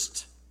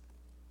first.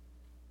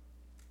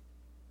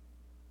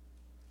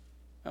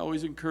 I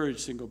always encourage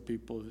single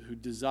people who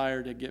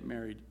desire to get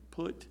married,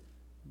 put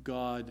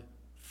God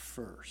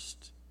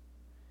first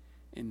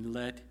and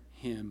let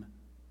him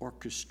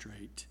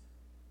orchestrate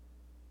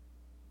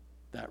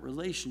that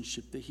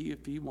relationship that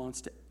if he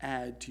wants to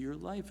add to your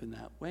life in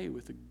that way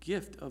with a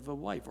gift of a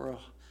wife or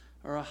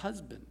a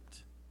husband.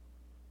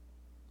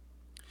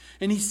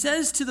 And he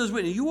says to those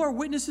witnesses, you are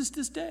witnesses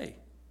this day.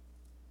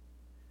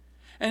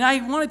 And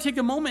I want to take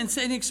a moment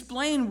and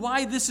explain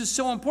why this is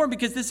so important,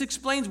 because this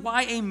explains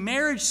why a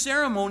marriage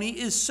ceremony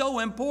is so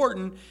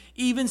important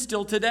even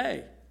still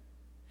today.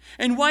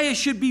 And why it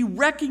should be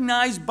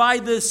recognized by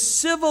the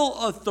civil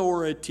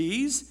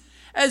authorities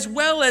as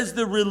well as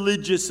the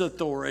religious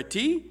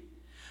authority.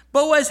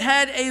 Boaz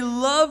had a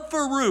love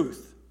for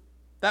Ruth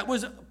that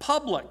was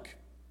public.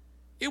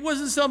 It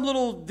wasn't some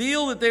little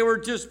deal that they were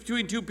just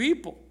between two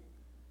people,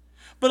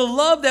 but a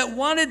love that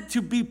wanted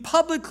to be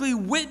publicly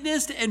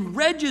witnessed and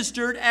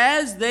registered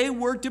as they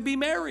were to be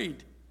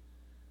married.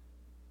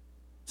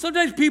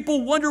 Sometimes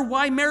people wonder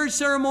why marriage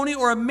ceremony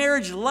or a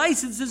marriage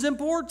license is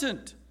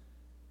important.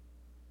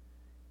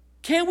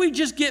 Can't we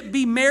just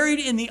be married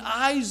in the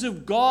eyes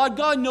of God?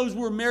 God knows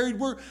we're married.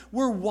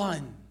 We're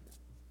one.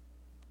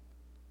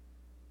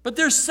 But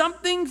there's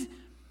something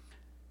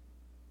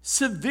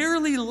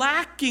severely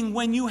lacking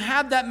when you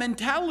have that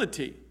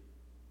mentality.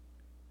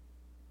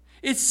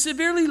 It's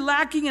severely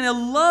lacking in a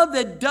love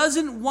that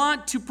doesn't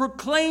want to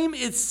proclaim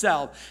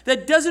itself,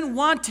 that doesn't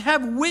want to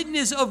have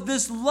witness of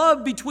this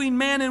love between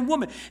man and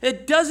woman.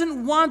 It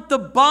doesn't want the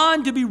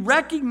bond to be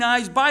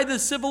recognized by the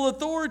civil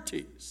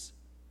authorities.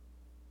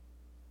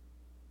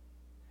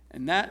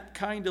 And that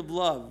kind of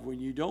love, when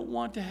you don't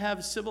want to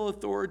have civil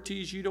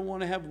authorities, you don't want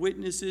to have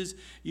witnesses,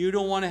 you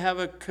don't want to have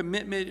a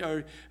commitment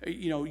or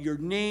your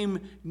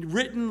name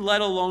written,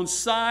 let alone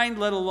signed,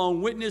 let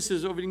alone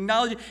witnesses of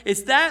acknowledgement.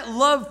 It's that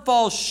love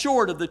falls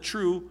short of the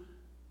true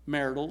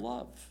marital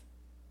love.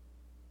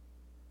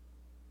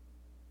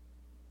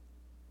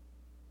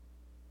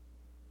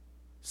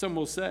 Some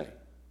will say,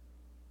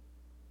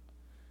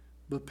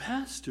 but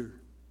Pastor,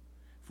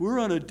 we're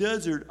on a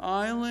desert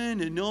island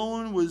and no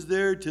one was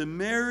there to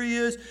marry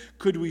us.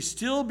 Could we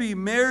still be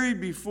married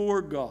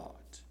before God?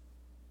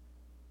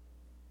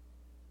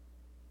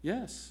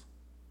 Yes,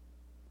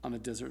 on a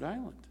desert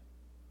island.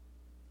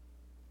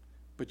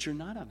 But you're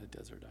not on a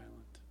desert island.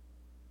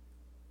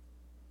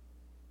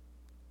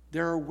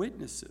 There are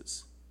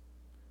witnesses,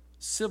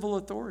 civil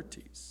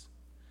authorities,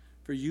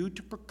 for you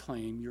to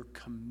proclaim your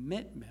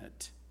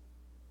commitment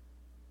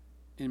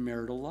in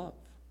marital love.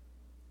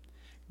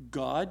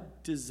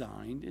 God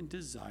designed and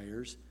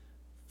desires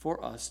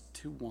for us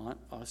to want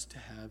us to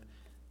have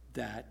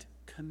that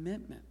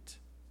commitment.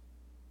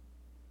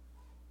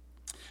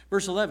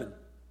 Verse 11.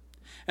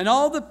 And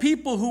all the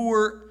people who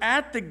were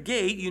at the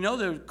gate,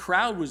 the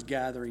crowd was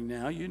gathering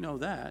now,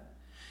 that.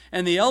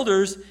 And the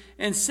elders,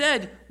 and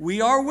said,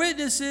 we are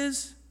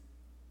witnesses.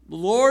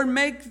 Lord,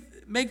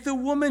 make the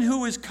woman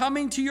who is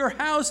coming to your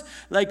house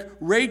like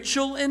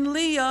Rachel and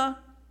Leah,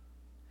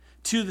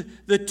 to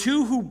the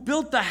two who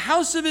built the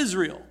house of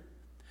Israel.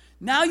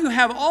 Now you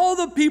have all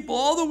the people,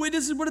 all the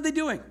witnesses, what are they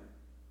doing?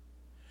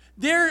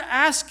 They're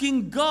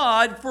asking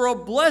God for a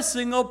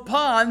blessing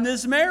upon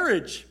this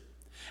marriage.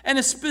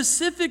 And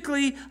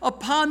specifically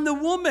upon the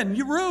woman,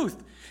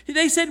 Ruth.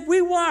 They said,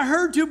 we want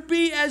her to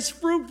be as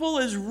fruitful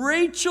as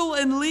Rachel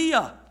and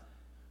Leah.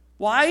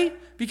 Why?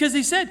 Because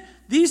they said,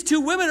 these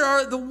two women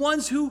are the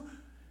ones who,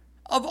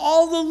 of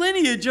all the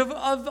lineage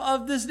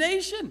of this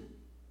nation.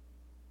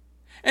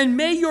 And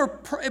may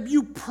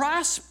you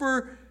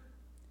prosper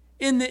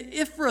in the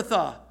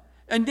Ephrathah,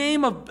 a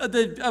name of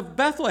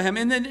Bethlehem.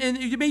 And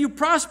may you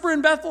prosper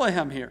in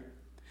Bethlehem here.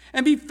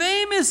 And be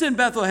famous in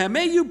Bethlehem.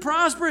 May you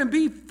prosper and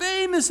be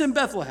famous in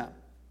Bethlehem.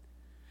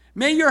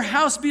 May your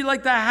house be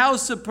like the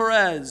house of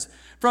Perez,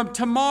 from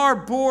Tamar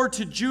bore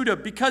to Judah,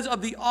 because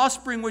of the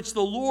offspring which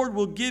the Lord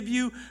will give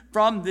you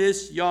from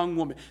this young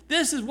woman.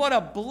 This is what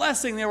a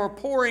blessing they were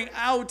pouring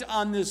out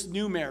on this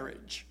new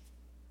marriage.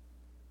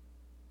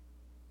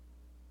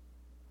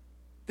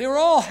 They were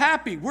all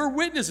happy. We're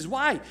witnesses.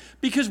 Why?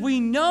 Because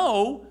we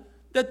know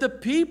that the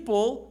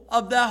people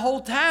of that whole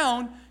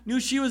town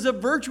knew she was a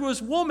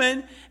virtuous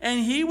woman,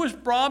 and he was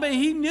promised.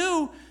 They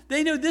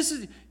knew this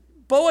is,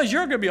 Boaz,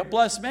 you're going to be a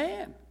blessed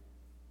man.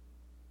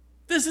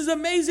 This is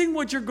amazing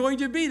what you're going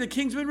to be, the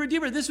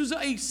Kinsman-Redeemer. This was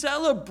a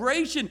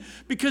celebration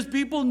because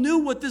people knew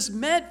what this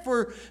meant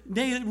for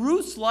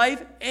Ruth's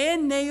life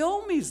and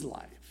Naomi's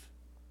life.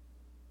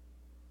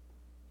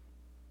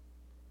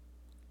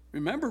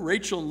 Remember,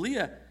 Rachel and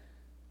Leah,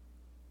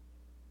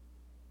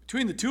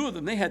 between the two of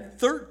them, they had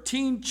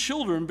 13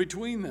 children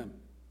between them.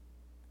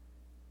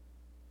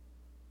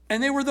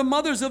 And they were the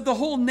mothers of the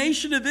whole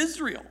nation of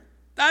Israel.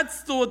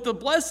 That's what the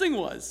blessing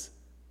was.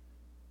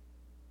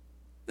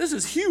 This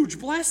is a huge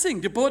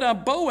blessing to put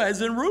on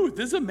Boaz and Ruth.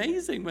 This is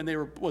amazing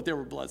what they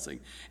were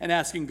blessing and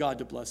asking God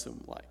to bless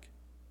them like.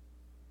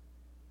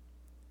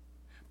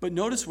 But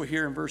notice we're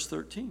here in verse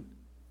 13.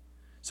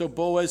 So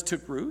Boaz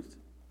took Ruth,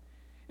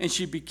 and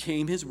she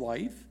became his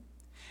wife.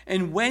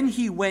 And when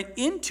he went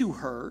into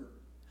her,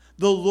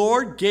 the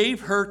Lord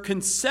gave her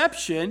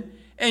conception,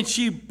 and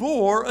she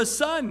bore a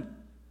son.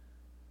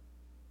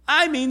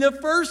 I mean, the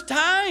first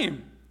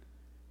time.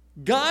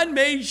 God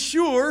made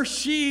sure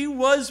she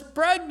was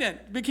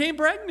pregnant, became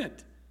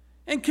pregnant,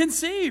 and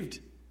conceived.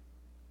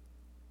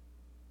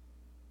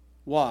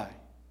 Why?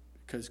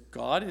 Because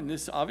God, in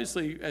this,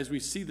 obviously, as we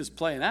see this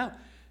playing out,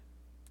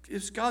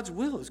 it's God's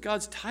will, it's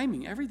God's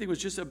timing. Everything was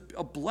just a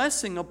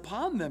blessing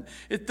upon them.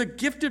 The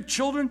gift of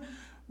children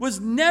was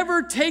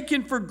never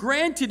taken for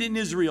granted in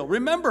Israel.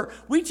 Remember,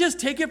 we just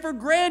take it for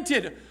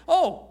granted.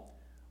 Oh,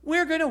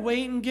 we're going to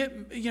wait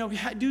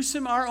and do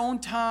some our own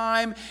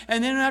time.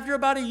 And then after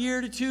about a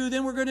year to two,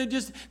 then we're going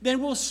to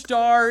then we'll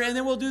start and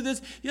then we'll do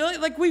this.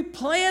 Like we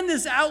plan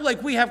this out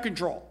like we have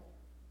control.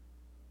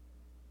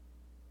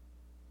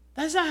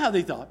 That's not how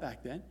they thought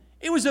back then.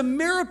 It was a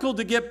miracle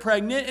to get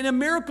pregnant and a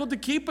miracle to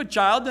keep a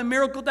child and a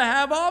miracle to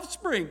have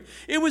offspring.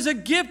 It was a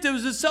gift. It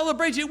was a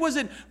celebration. It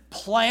wasn't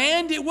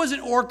planned. It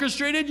wasn't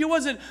orchestrated. It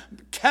wasn't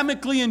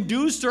chemically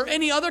induced or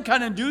any other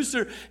kind of induced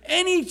or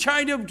any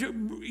kind of,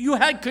 you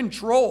had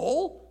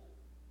control.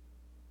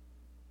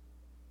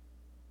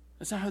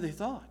 That's not how they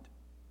thought.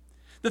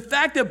 The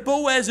fact that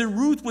Boaz and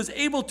Ruth was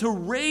able to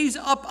raise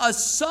up a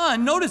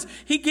son, notice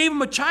he gave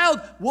him a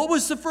child. What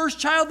was the first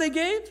child they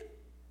gave?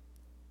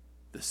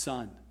 The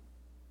son.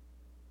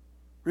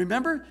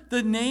 Remember,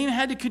 the name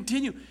had to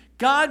continue.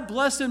 God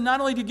blessed him not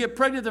only to get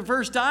pregnant the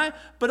first time,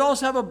 but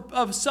also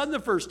have a son the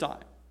first time.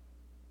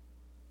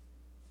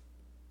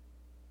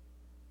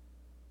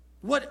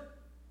 What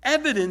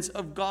evidence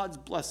of God's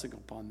blessing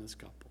upon this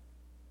couple.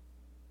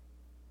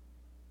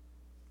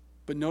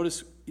 But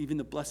notice even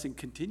the blessing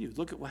continues.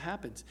 Look at what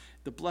happens.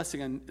 The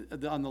blessing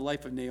on the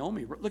life of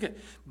Naomi. Look at,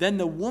 then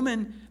the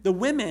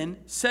women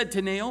said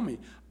to Naomi,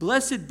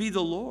 "Blessed be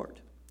the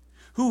Lord,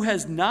 who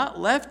has not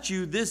left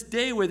you this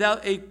day without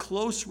a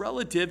close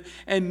relative,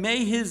 and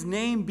may his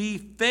name be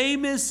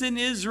famous in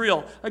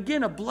Israel."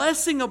 Again, a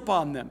blessing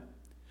upon them.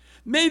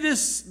 May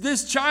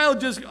this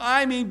child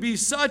be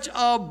such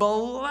a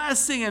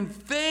blessing and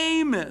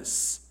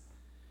famous.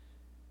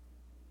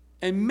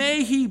 And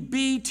may he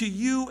be to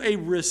you a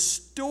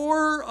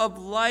restorer of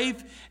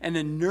life and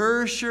a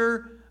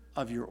nourisher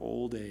of your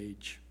old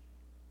age.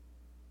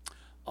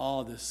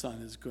 Oh, this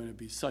son is going to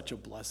be such a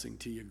blessing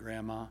to you,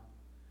 Grandma.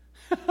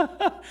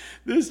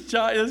 This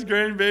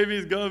grandbaby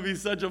is going to be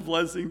such a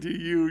blessing to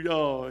you.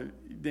 Oh,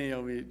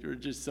 Naomi, we're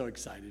just so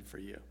excited for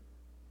you.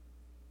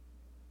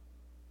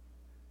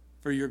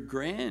 For your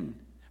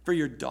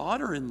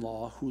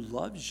daughter-in-law who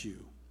loves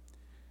you,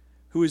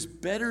 who is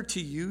better to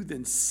you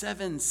than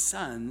 7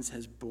 sons,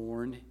 has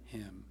borne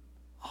him.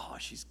 Oh,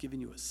 she's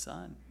given you a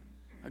son,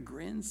 a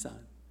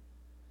grandson.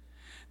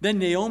 Then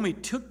Naomi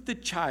took the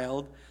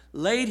child,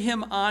 laid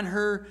him on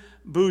her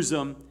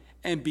bosom,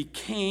 and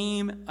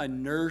became a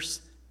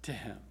nurse to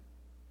him.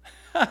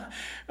 I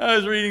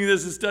was reading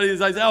this and studying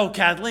this. I said, "Oh,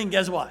 Kathleen,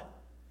 guess what?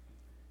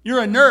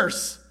 You're a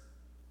nurse."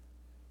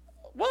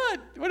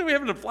 What? What are we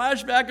having a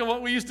flashback of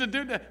what we used to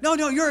do? No,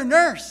 you're a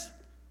nurse.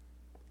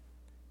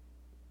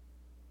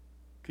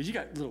 Because you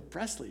got little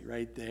Presley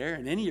right there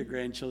and any of your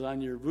grandchildren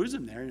on your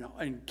bosom there,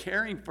 and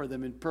caring for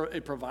them and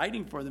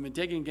providing for them and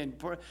taking again.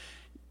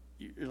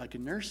 You're like a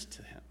nurse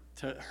to him,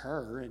 to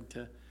her, and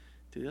to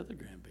the other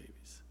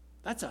grandbabies.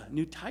 That's a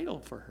new title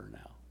for her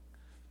now.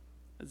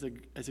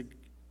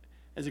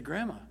 As a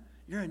grandma,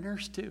 you're a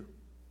nurse too.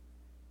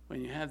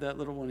 When you have that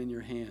little one in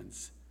your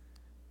hands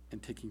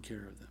and taking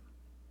care of them.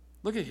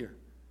 Look at here.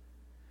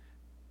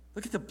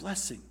 Look at the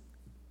blessing.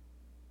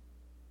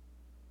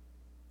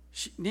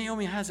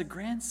 Naomi has a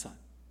grandson.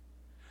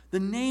 The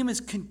name is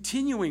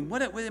continuing.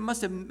 What it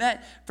must have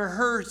meant for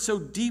her so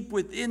deep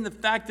within the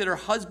fact that her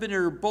husband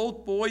and her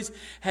both boys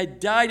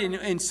had died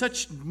in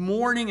such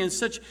mourning and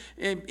such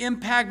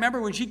impact. Remember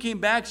when she came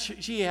back,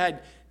 she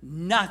had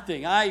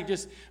nothing.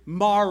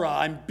 Mara,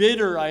 I'm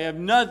bitter. I have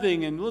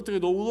nothing. And look at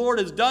what the Lord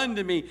has done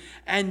to me.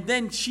 And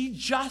then she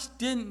just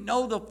didn't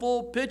know the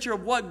full picture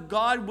of what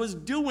God was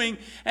doing.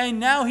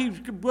 And now he's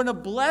going to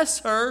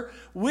bless her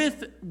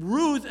with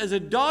Ruth as a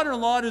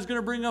daughter-in-law who's going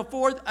to bring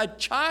forth a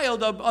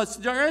child, a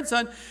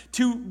grandson,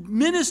 to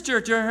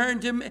minister to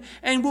her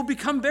and will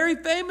become very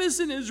famous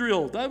in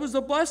Israel. That was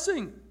a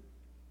blessing.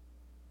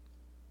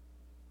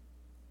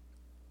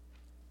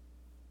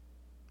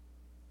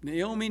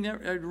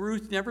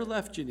 Ruth never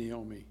left you,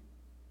 Naomi.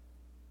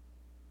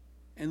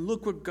 And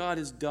look what God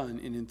has done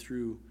in and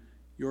through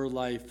your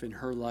life and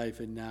her life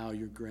and now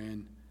your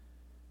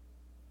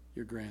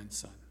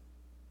grandson.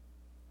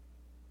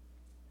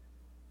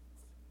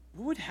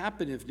 What would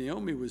happen if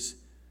Naomi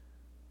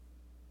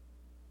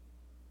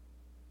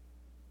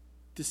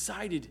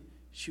decided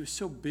she was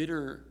so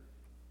bitter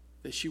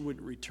that she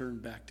wouldn't return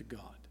back to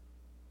God?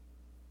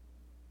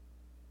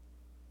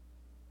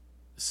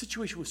 The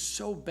situation was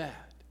so bad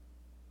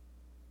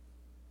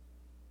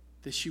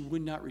that she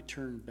would not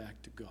return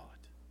back to God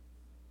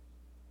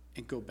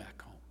and go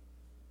back home.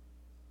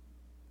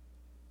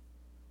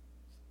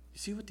 You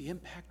see what the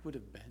impact would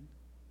have been?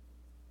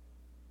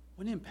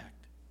 What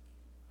impact?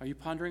 Are you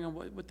pondering on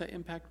what the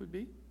impact would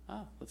be?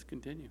 Let's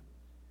continue.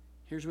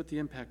 Here's what the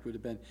impact would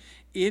have been.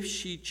 If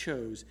she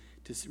chose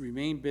to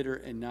remain bitter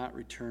and not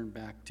return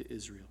back to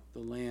Israel, the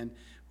land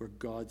where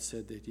God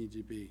said they needed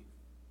to be.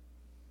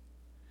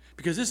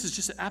 Because this is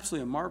just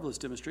absolutely a marvelous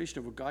demonstration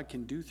of what God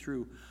can do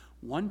through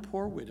one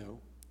poor widow,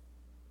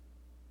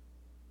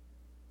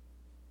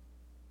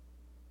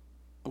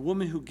 a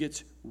woman who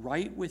gets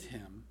right with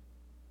him,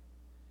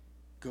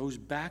 goes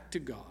back to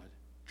God,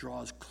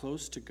 draws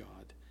close to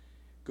God,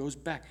 goes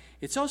back.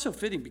 It's also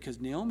fitting because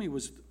Naomi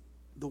was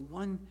the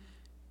one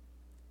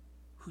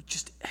who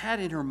just had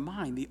in her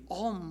mind, the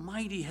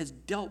Almighty has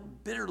dealt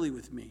bitterly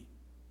with me.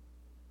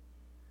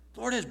 The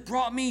Lord has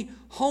brought me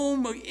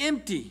home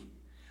empty.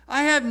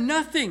 I have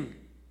nothing.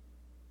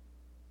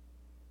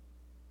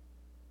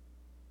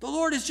 The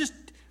Lord is just,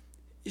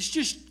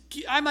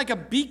 I'm like a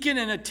beacon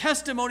and a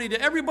testimony to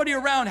everybody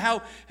around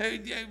how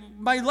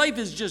my life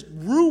is just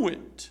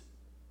ruined.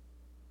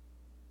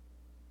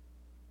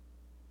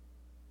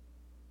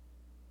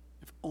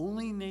 If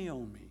only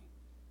Naomi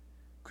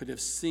could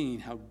have seen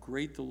how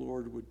great the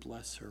Lord would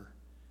bless her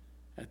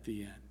at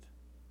the end.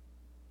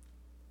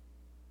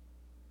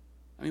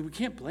 I mean, we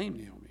can't blame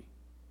Naomi.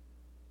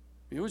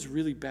 I mean, it was a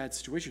really bad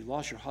situation. You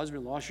lost your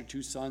husband, lost your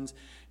 2 sons.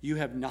 You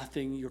have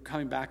nothing. You're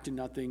coming back to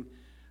nothing.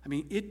 I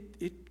mean,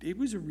 it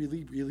was a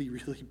really, really,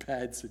 really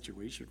bad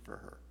situation for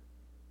her.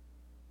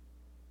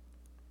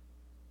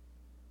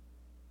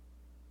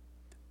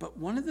 But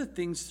one of the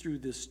things through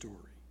this story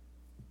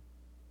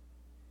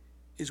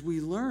is we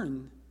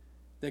learn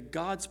that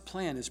God's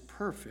plan is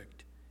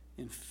perfect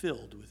and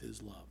filled with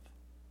his love.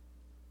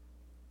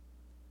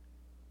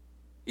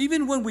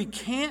 Even when we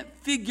can't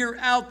figure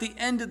out the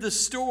end of the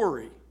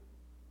story,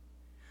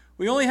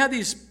 we only have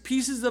these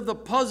pieces of the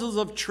puzzles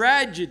of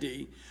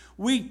tragedy,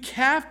 we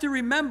have to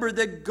remember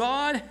that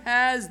God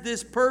has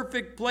this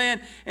perfect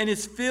plan and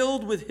is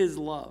filled with his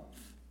love.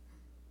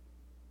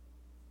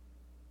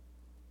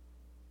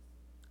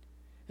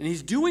 And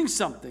he's doing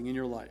something in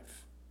your life.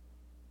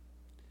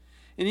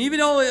 And even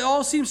though it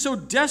all seems so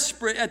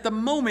desperate at the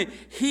moment,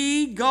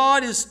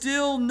 God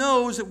still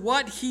knows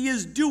what he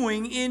is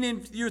doing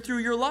through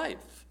your life.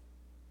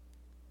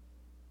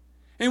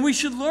 And we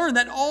should learn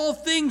that all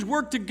things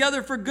work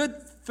together for good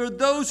for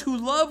those who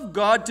love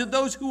God, to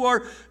those who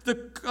are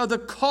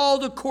the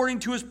called according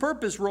to his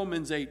purpose,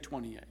 Romans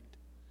 8:28.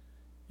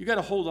 You got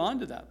to hold on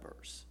to that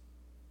verse.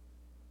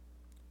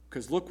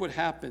 Because look what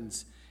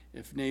happens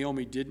if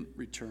Naomi didn't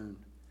return.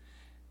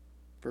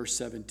 Verse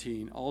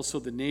 17, also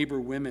the neighbor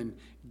women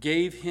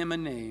gave him a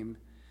name,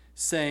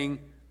 saying,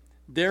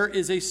 there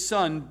is a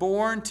son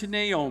born to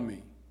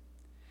Naomi.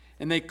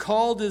 And they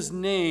called his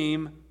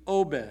name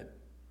Obed.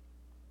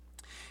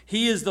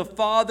 He is the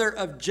father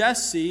of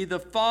Jesse, the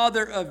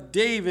father of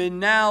David.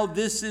 Now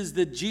this is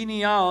the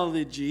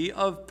genealogy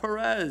of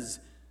Perez.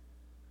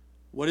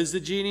 What is the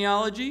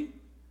genealogy?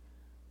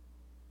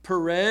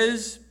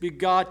 Perez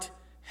begot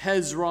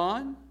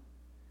Hezron.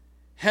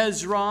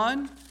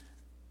 Hezron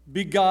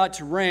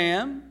begot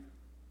Ram.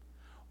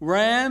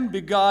 Ram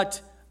begot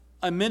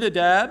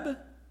Aminadab.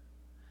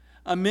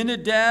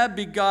 Aminadab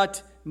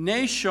begot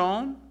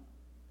Nahshon.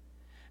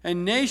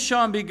 And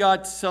Nahshon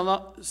begot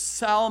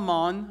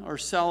Salmon, or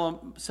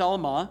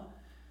Salma.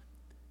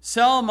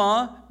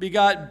 Salma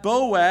begot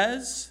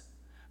Boaz.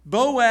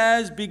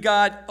 Boaz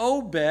begot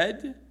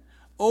Obed.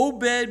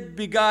 Obed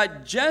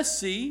begot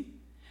Jesse.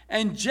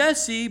 And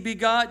Jesse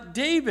begot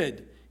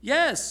David.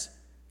 Yes,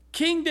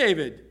 King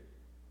David.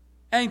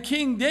 And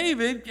King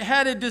David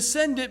had a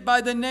descendant by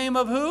the name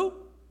of who?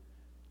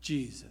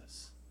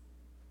 Jesus.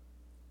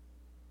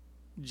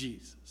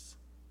 Jesus.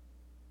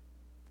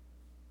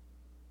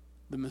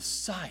 The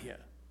Messiah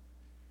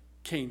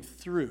came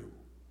through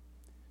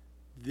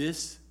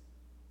this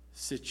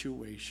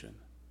situation.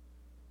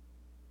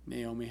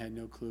 Naomi had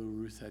no clue.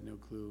 Ruth had no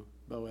clue.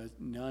 Boaz,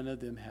 none of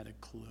them had a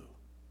clue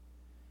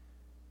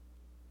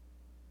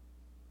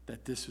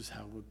that this was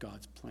how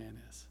God's plan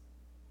is.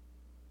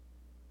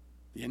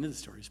 The end of the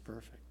story is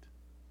perfect.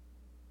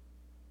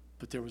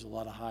 But there was a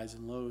lot of highs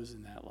and lows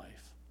in that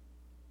life.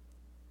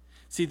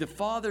 See, the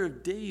father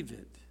of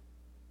David.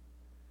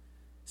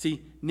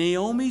 See,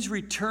 Naomi's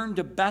return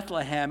to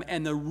Bethlehem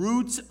and the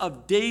roots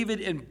of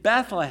David in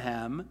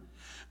Bethlehem,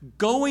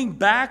 going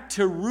back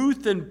to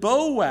Ruth and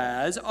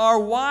Boaz, are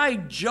why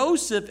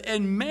Joseph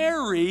and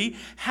Mary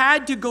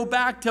had to go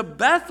back to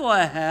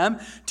Bethlehem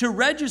to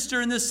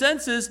register in the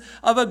census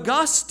of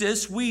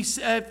Augustus.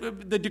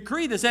 The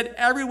decree that said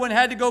everyone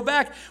had to go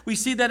back. We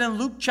see that in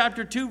Luke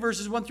chapter 2,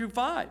 verses 1 through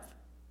 5.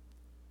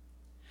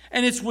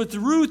 And it's with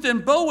Ruth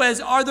and Boaz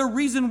are the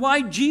reason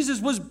why Jesus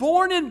was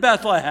born in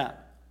Bethlehem.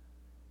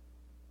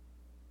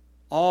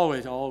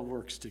 It all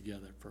works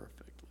together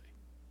perfectly.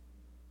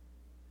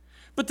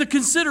 But the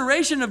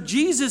consideration of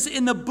Jesus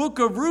in the book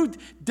of Ruth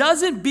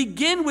doesn't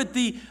begin with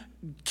the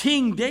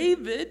King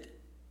David.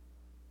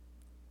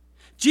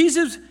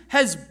 Jesus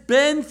has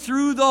been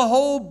through the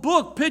whole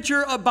book,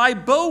 picture by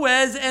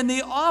Boaz and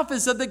the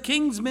office of the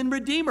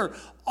Kinsman-Redeemer.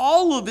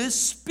 All of this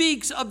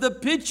speaks of the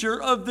picture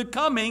of the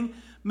coming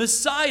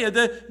Messiah,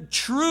 the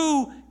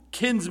true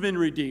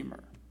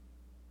Kinsman-Redeemer.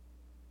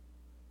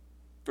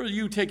 For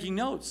you taking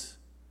notes,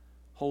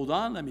 hold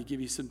on, let me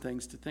give you some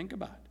things to think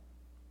about.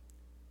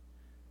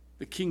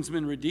 The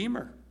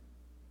Kinsman-Redeemer.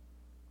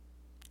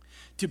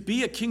 to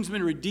be a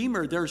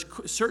Kinsman-Redeemer, there's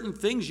certain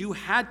things you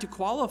had to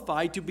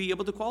qualify to be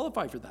able to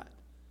qualify for that.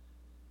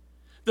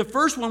 The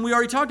first one we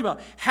already talked about,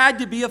 had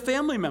to be a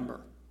family member.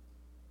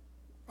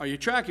 Are you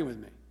tracking with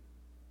me?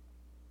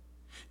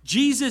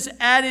 Jesus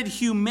added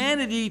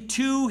humanity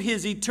to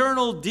his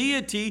eternal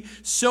deity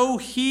so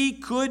he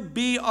could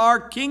be our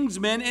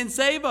kinsman and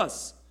save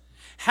us.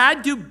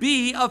 Had to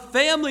be a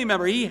family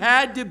member. He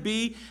had to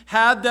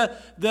have the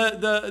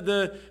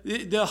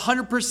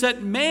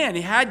 100% man.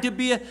 He had to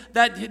be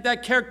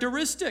that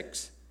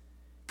characteristics.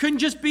 Couldn't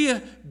just be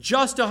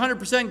just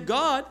 100%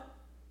 God.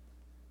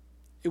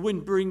 It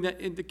wouldn't bring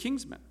that into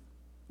kinsman.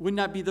 Would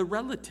not be the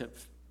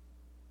relative.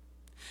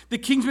 The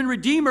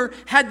Kinsman-Redeemer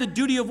had the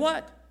duty of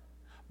what?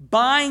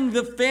 Buying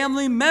the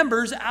family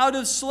members out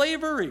of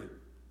slavery.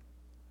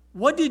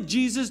 What did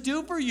Jesus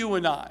do for you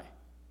and I?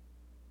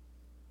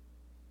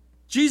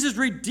 Jesus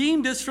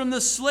redeemed us from the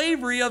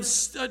slavery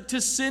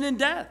to sin and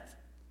death.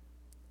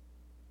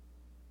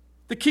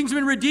 The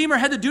Kinsman-Redeemer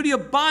had the duty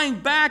of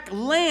buying back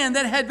land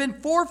that had been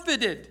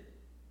forfeited.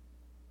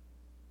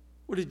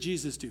 What did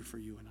Jesus do for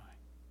you and I?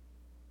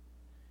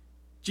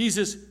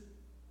 Jesus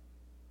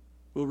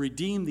will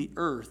redeem the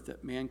earth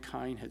that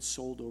mankind had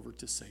sold over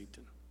to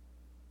Satan.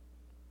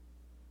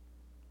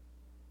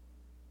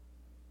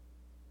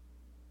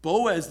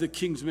 Boaz, the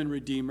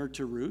Kinsman-Redeemer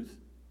to Ruth,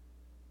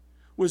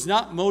 was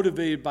not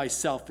motivated by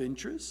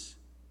self-interest.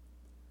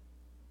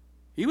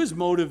 He was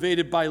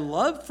motivated by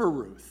love for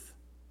Ruth.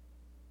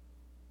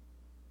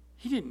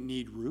 He didn't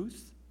need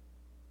Ruth.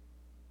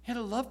 He had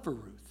a love for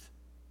Ruth.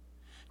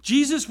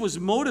 Jesus'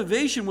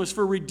 motivation was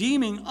for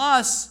redeeming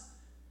us,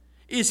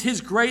 is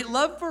his great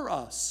love for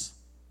us.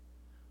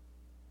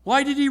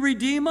 Why did he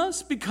redeem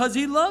us? Because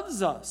he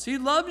loves us. He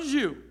loves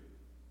you.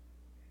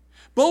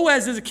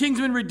 Boaz, as a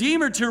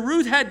Kinsman-Redeemer to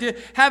Ruth, had to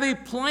have a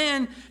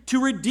plan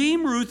to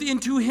redeem Ruth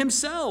into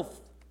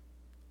himself.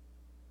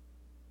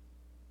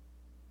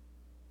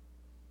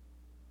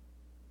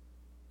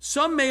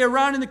 Some may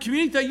around in the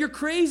community think, you're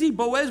crazy,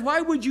 Boaz.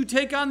 Why would you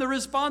take on the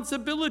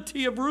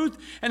responsibility of Ruth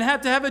and have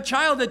to have a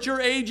child at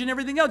your age and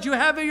everything else? You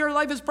have it, your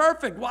life is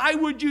perfect. Why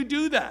would you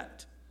do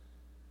that?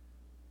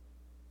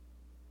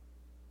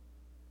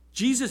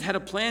 Jesus had a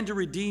plan to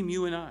redeem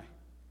you and I.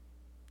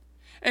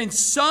 And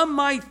some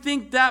might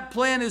think that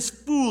plan is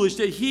foolish,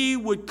 that he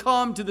would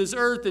come to this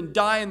earth and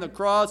die on the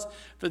cross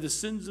for the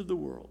sins of the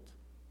world.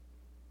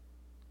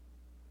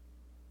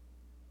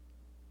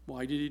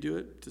 Why did he do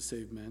it? To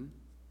save men.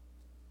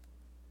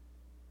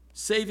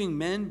 Saving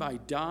men by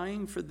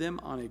dying for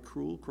them on a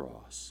cruel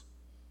cross.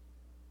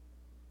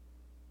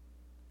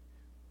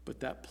 But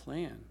that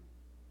plan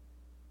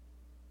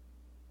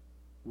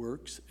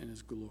works and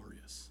is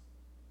glorious.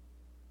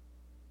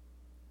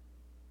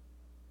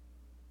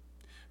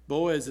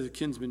 Boaz, as a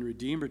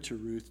Kinsman-Redeemer to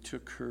Ruth,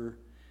 took her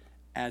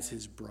as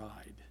his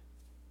bride.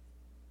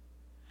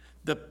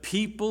 The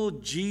people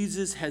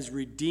Jesus has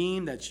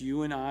redeemed, that's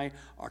you and I,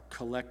 are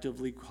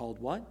collectively called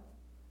what?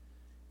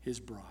 His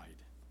bride.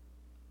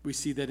 We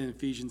see that in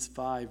Ephesians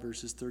 5,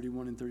 verses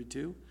 31 and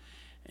 32.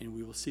 And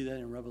we will see that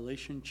in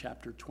Revelation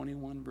chapter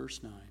 21,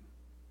 verse 9.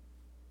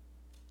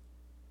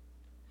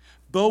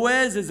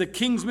 Boaz, as a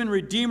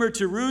Kinsman-Redeemer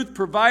to Ruth,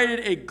 provided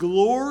a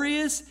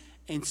glorious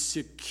and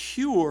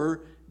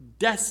secure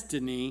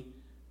destiny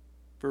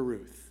for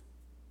Ruth.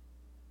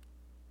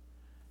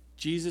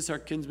 Jesus, our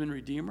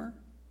Kinsman-Redeemer,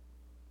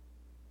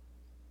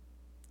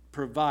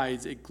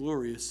 provides a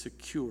glorious,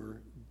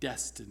 secure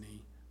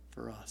destiny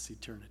for us,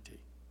 eternity.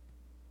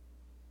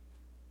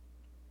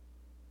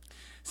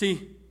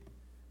 See,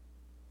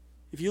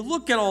 if you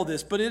look at all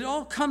this, but it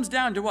all comes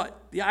down to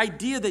what? The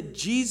idea that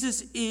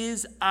Jesus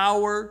is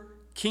our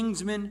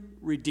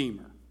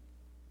Kinsman-Redeemer.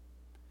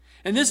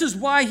 And this is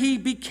why he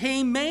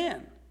became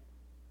man.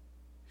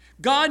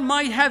 God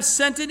might have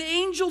sent an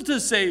angel to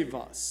save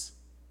us.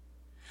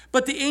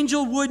 But the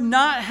angel would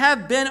not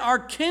have been our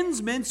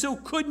kinsman, so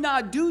could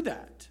not do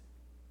that.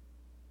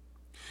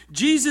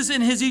 Jesus, in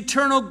his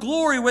eternal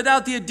glory,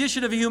 without the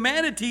addition of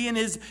humanity in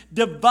his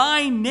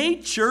divine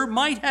nature,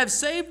 might have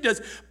saved us,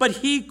 but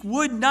he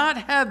would not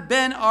have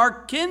been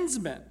our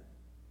kinsman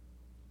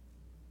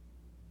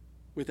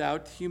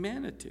without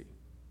humanity.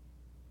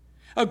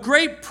 A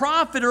great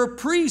prophet or a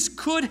priest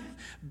could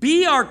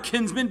be our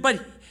kinsman,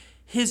 but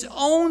his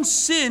own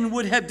sin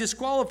would have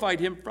disqualified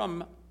him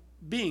from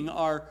being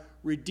our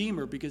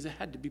Redeemer because it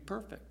had to be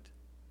perfect.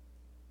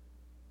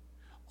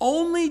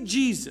 Only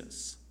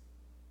Jesus,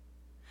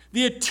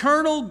 the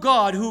eternal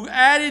God who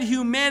added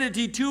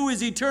humanity to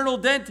his eternal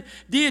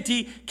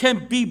deity,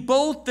 can be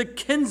both the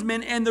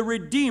kinsman and the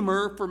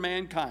Redeemer for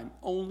mankind.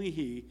 Only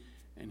he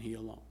and he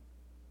alone.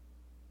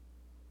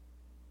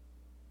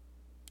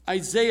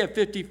 Isaiah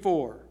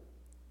 54,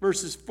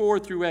 verses 4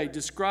 through 8,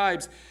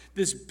 describes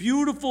this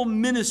beautiful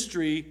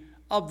ministry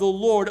of the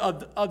Lord,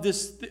 of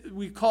this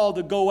we call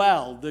the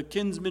Goel, the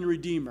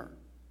Kinsman-Redeemer.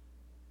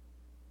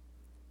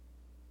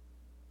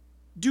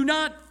 Do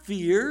not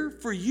fear,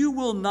 for you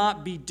will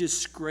not be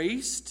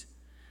disgraced,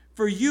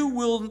 for you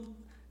will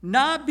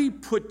not be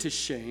put to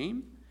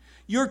shame.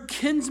 Your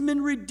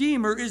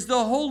kinsman-redeemer is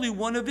the Holy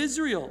One of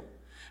Israel.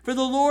 For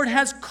the Lord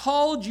has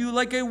called you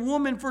like a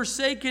woman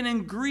forsaken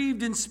and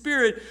grieved in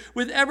spirit.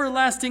 With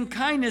everlasting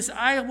kindness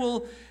I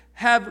will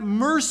have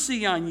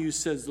mercy on you,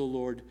 says the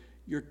Lord,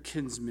 your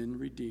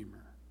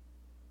kinsman-redeemer.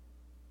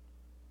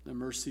 The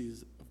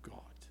mercies of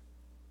God.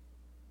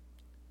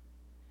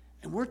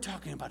 And we're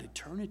talking about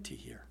eternity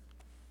here.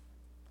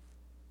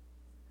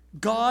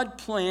 God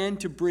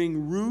planned to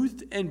bring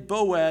Ruth and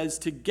Boaz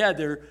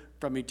together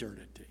from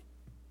eternity.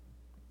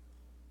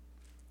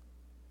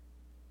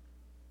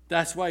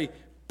 That's why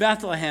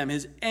Bethlehem,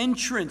 his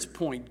entrance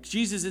point,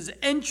 Jesus'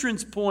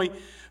 entrance point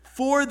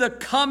for the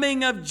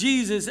coming of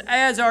Jesus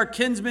as our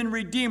kinsman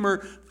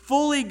redeemer,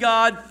 fully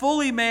God,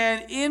 fully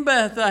man in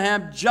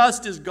Bethlehem,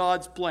 just as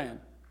God's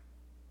plan.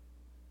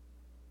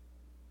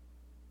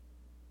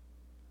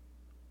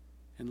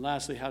 And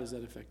lastly, how does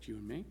that affect you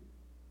and me?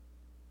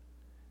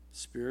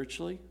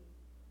 Spiritually,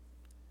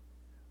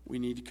 we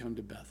need to come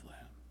to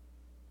Bethlehem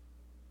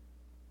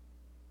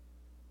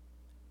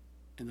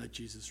and let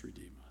Jesus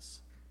redeem us.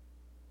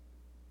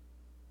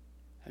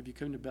 Have you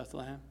come to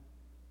Bethlehem?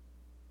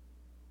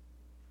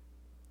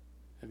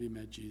 Have you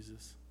met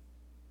Jesus?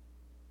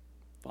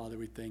 Father,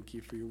 we thank you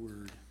for your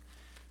word.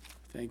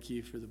 Thank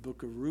you for the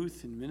book of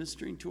Ruth and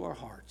ministering to our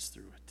hearts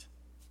through it.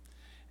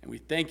 And we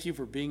thank you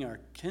for being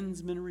our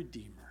kinsman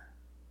redeemer,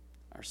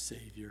 our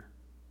Savior,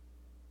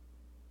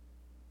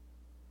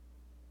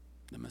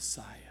 the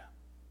Messiah,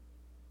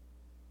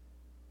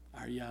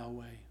 our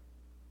Yahweh.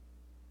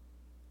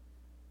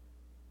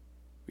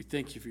 We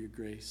thank you for your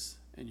grace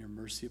and your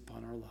mercy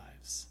upon our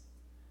lives.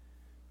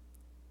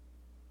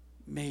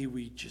 May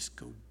we just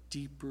go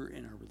deeper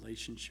in our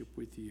relationship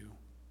with you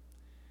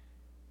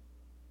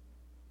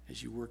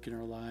as you work in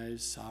our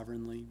lives,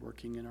 sovereignly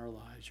working in our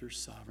lives. You're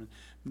sovereign.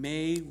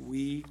 May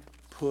we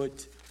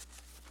put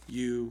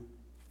you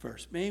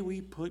first. May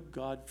we put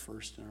God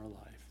first in our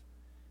life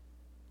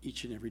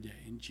each and every day.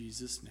 In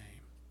Jesus' name.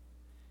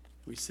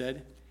 We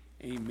said,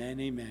 amen,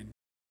 amen.